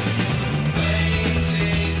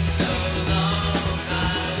 Waiting so long,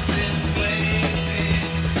 I've been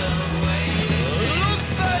waiting so Look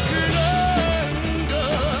back in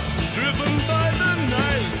anger, driven by the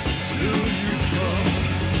night till you come.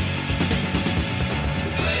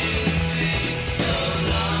 Waiting so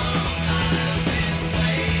long, I've been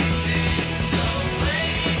waiting so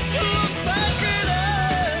Look back in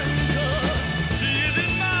anger, tear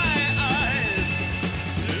in my eyes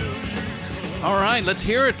till you come. All right, let's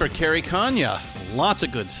hear it for Carrie Kanya. Lots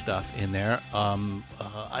of good stuff in there.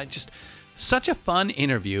 Such a fun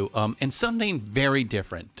interview, and something very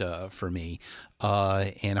different for me.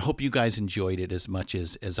 And I hope you guys enjoyed it as much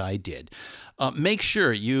as I did. Make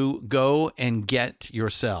sure you go and get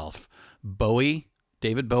yourself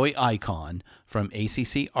David Bowie Icon from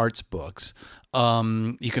ACC Arts Books.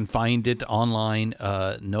 You can find it online,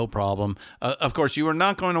 no problem. Of course, you are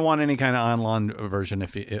not going to want any kind of online version.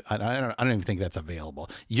 I don't even think that's available.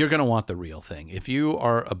 You're going to want the real thing. If you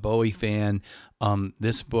are a Bowie fan,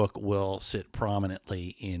 this book will sit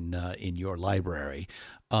prominently in your library.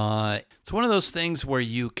 It's one of those things where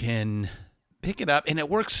you can pick it up, and it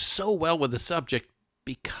works so well with the subject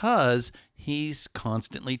because he's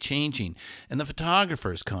constantly changing, and the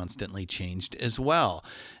photographer's constantly changed as well.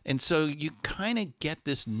 And so you kind of get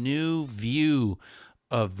this new view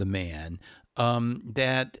of the man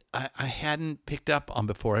that I hadn't picked up on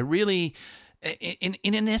before. I really,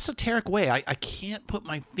 in an esoteric way, I can't put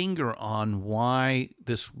my finger on why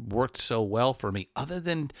this worked so well for me, other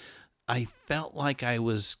than I felt like I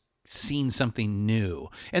was seeing something new.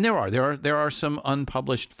 And there are some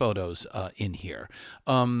unpublished photos in here.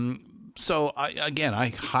 So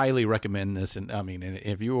I highly recommend this. And I mean,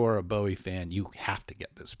 if you are a Bowie fan, you have to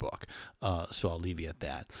get this book. So I'll leave you at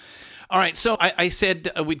that. All right. So I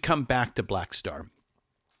said we'd come back to Black Star.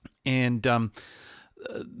 And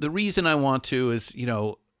the reason I want to is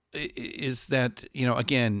that,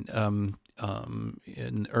 again,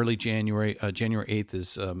 in early January, January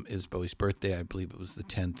 8th is Bowie's birthday. I believe it was the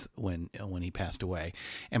 10th when he passed away.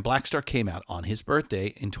 And Black Star came out on his birthday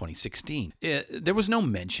in 2016. There was no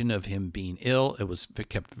mention of him being ill. It was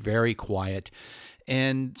kept very quiet.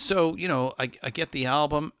 And so, I get the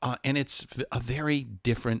album, and it's a very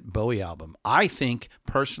different Bowie album. I think,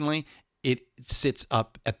 personally, it sits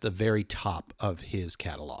up at the very top of his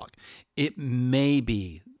catalog. It may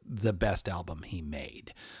be the best album he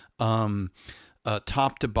made.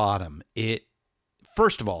 Top to bottom,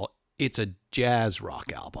 first of all, it's a jazz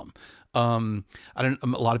rock album. A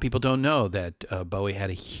lot of people don't know that Bowie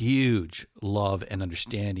had a huge love and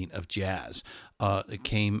understanding of jazz. It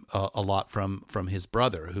came a lot from his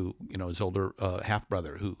brother, who, his older half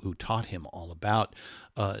brother, who taught him all about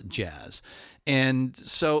jazz. And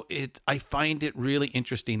so I find it really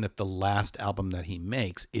interesting that the last album that he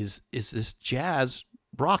makes is this jazz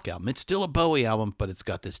rock album. It's still a Bowie album, but it's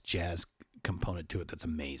got this jazz component to it that's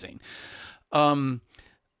amazing.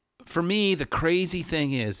 For me, the crazy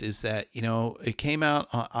thing is that, it came out,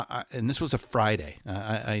 and this was a Friday.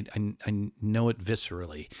 I know it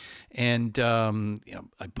viscerally. And,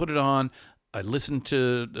 I put it on. I listened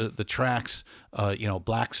to the tracks,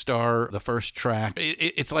 Black Star, the first track.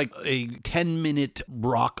 It's like a 10-minute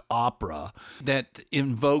rock opera that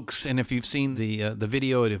invokes, and if you've seen the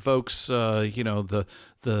video, it evokes,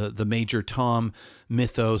 the Major Tom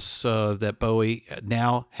mythos that Bowie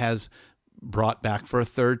now has brought back for a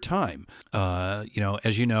third time. As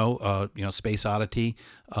Space Oddity,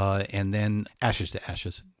 and then Ashes to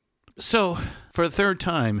Ashes. So for the third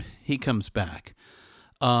time, he comes back.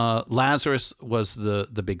 Lazarus was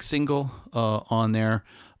the big single on there,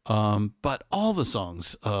 but all the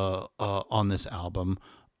songs on this album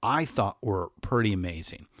I thought were pretty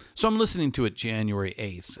amazing. So I'm listening to it January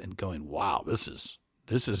 8th and going, wow, this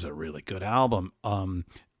is a really good album. And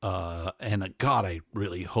God, I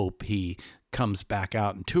really hope he comes back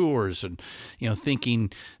out and tours, and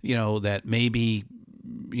thinking that maybe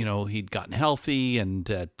he'd gotten healthy and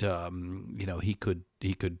that he could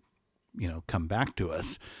come back to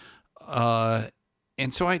us.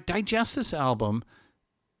 And so I digest this album,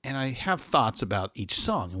 and I have thoughts about each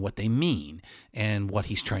song and what they mean and what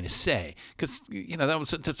he's trying to say. Because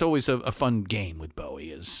that's always a fun game with Bowie.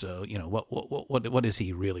 Is what is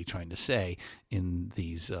he really trying to say in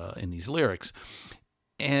these lyrics?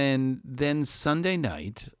 And then Sunday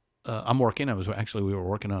night, I'm working. We were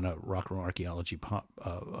working on a rock and roll archaeology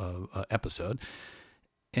episode.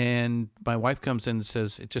 And my wife comes in and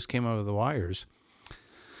says, it just came out of the wires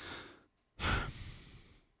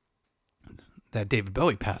that David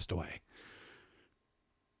Bowie passed away.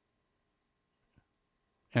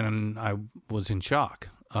 And I was in shock.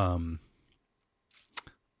 The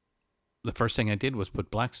first thing I did was put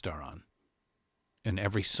Black Star on. And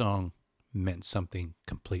every song meant something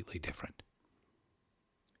completely different.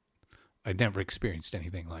 I'd never experienced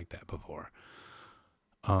anything like that before.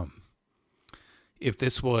 If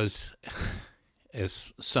this was,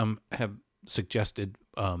 as some have suggested,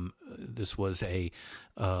 this was a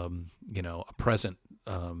present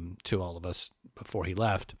to all of us before he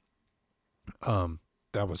left,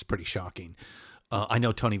 that was pretty shocking. I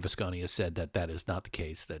know Tony Visconti has said that is not the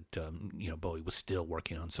case, that Bowie was still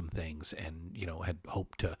working on some things and had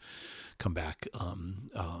hoped to come back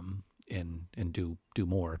and do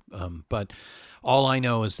more. But all I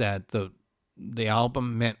know is that the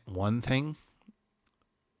album meant one thing,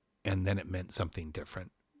 and then it meant something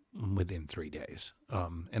different within 3 days.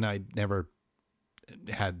 And I never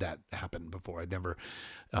had that happen before. I'd never,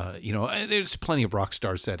 there's plenty of rock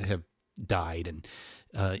stars that have died, and,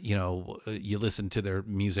 you listen to their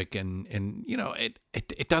music and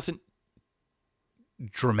it doesn't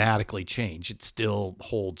dramatically change. It still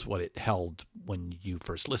holds what it held when you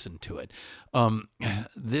first listened to it.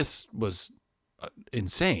 This was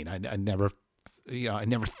insane. I never I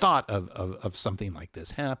never thought of something like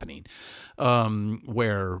this happening,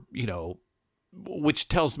 where, which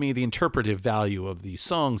tells me the interpretive value of these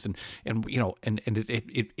songs, and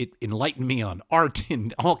it enlightened me on art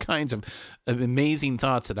and all kinds of amazing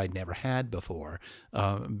thoughts that I'd never had before,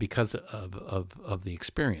 because of the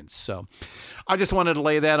experience. So I just wanted to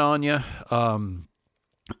lay that on you,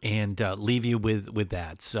 and leave you with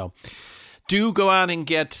that. So do go out and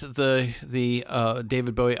get the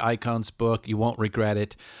David Bowie Icons book. You won't regret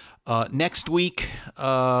it. Next week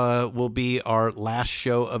will be our last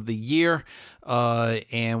show of the year,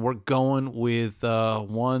 and we're going with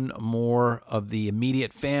one more of the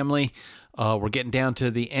immediate family. We're getting down to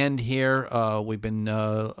the end here. We've been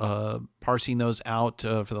parsing those out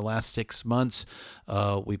for the last 6 months.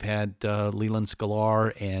 We've had Leland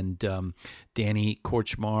Sklar and Danny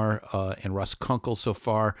Korchmar and Russ Kunkel so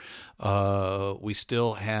far. We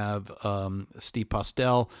still have Steve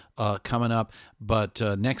Postel coming up, but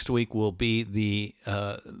next week will be the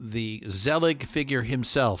Zelig figure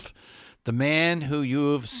himself, the man who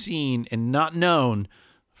you have seen and not known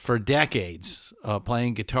for decades,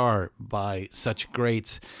 playing guitar by such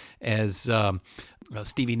greats as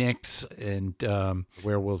Stevie Nicks and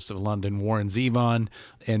Werewolves of London, Warren Zevon,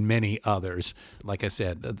 and many others. Like I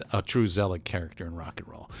said, a true Zelig character in rock and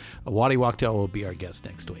roll. Waddy Wachtel will be our guest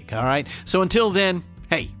next week. All right? So until then,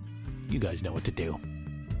 hey, you guys know what to do.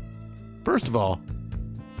 First of all,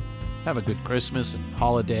 have a good Christmas and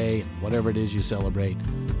holiday and whatever it is you celebrate.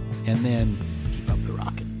 And then keep up the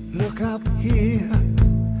rockin'. Look up here,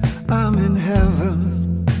 I'm in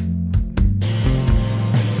heaven.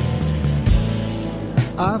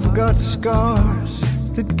 I've got scars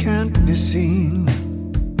that can't be seen.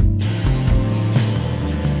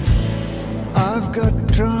 I've got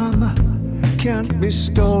drama, can't be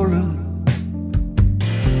stolen.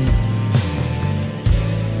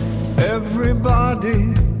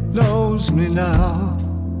 Everybody knows me now.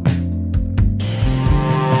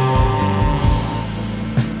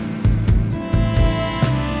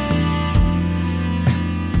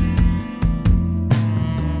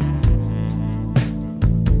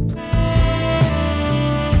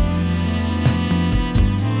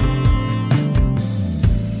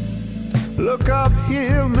 Look up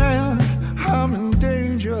here, man, I'm in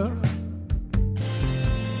danger.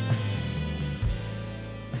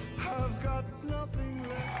 I've got nothing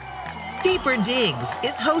left. Deeper Digs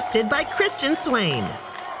is hosted by Christian Swain.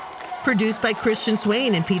 Produced by Christian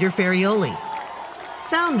Swain and Peter Ferrioli.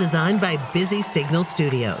 Sound designed by Busy Signal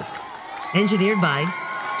Studios. Engineered by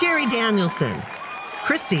Jerry Danielson,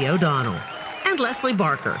 Christy O'Donnell, and Leslie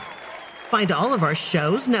Barker. Find all of our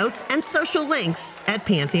shows, notes, and social links at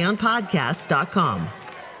pantheonpodcast.com.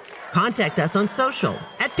 Contact us on social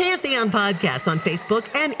at Pantheon Podcast on Facebook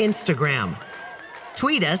and Instagram.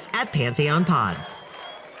 Tweet us at Pantheon Pods.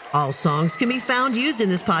 All songs can be found used in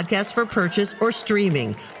this podcast for purchase or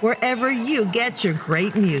streaming wherever you get your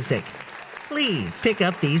great music. Please pick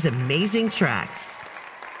up these amazing tracks.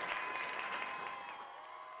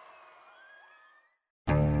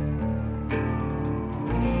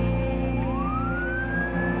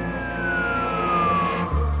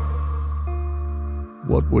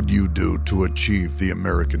 What would you do to achieve the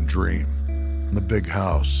American dream? The big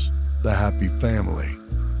house, the happy family,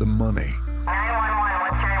 the money. 911,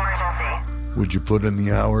 what's your emergency? Would you put in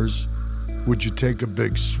the hours? Would you take a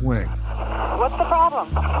big swing? What's the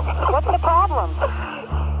problem? What's the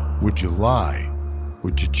problem? Would you lie?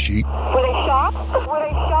 Would you cheat? Were they shot? Were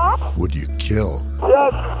they shot? Would you kill?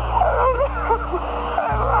 Yes.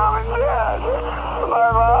 My mom is dead.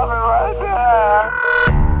 My mom is right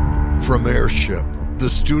there. From Airship, the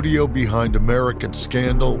studio behind American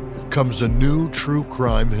Scandal, comes a new true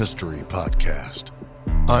crime history podcast.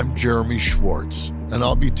 I'm Jeremy Schwartz, and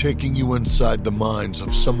I'll be taking you inside the minds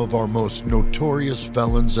of some of our most notorious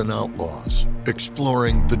felons and outlaws,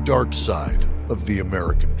 exploring the dark side of the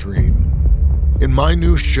American dream. In my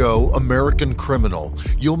new show, American Criminal,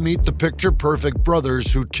 you'll meet the picture-perfect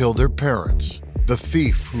brothers who killed their parents, the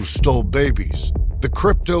thief who stole babies, the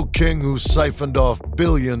crypto king who siphoned off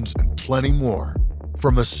billions, and plenty more.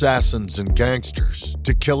 From assassins and gangsters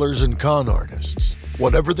to killers and con artists.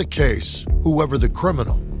 Whatever the case, whoever the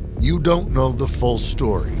criminal, you don't know the full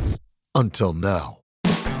story. Until now.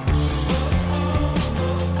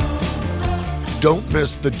 Don't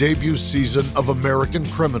miss the debut season of American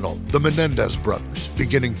Criminal, The Menendez Brothers,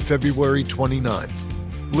 beginning February 29th.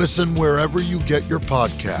 Listen wherever you get your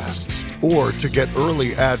podcasts, or to get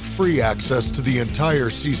early ad-free access to the entire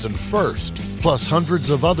season first, plus hundreds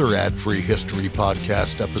of other ad-free history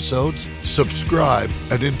podcast episodes, subscribe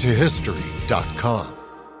at IntoHistory.com.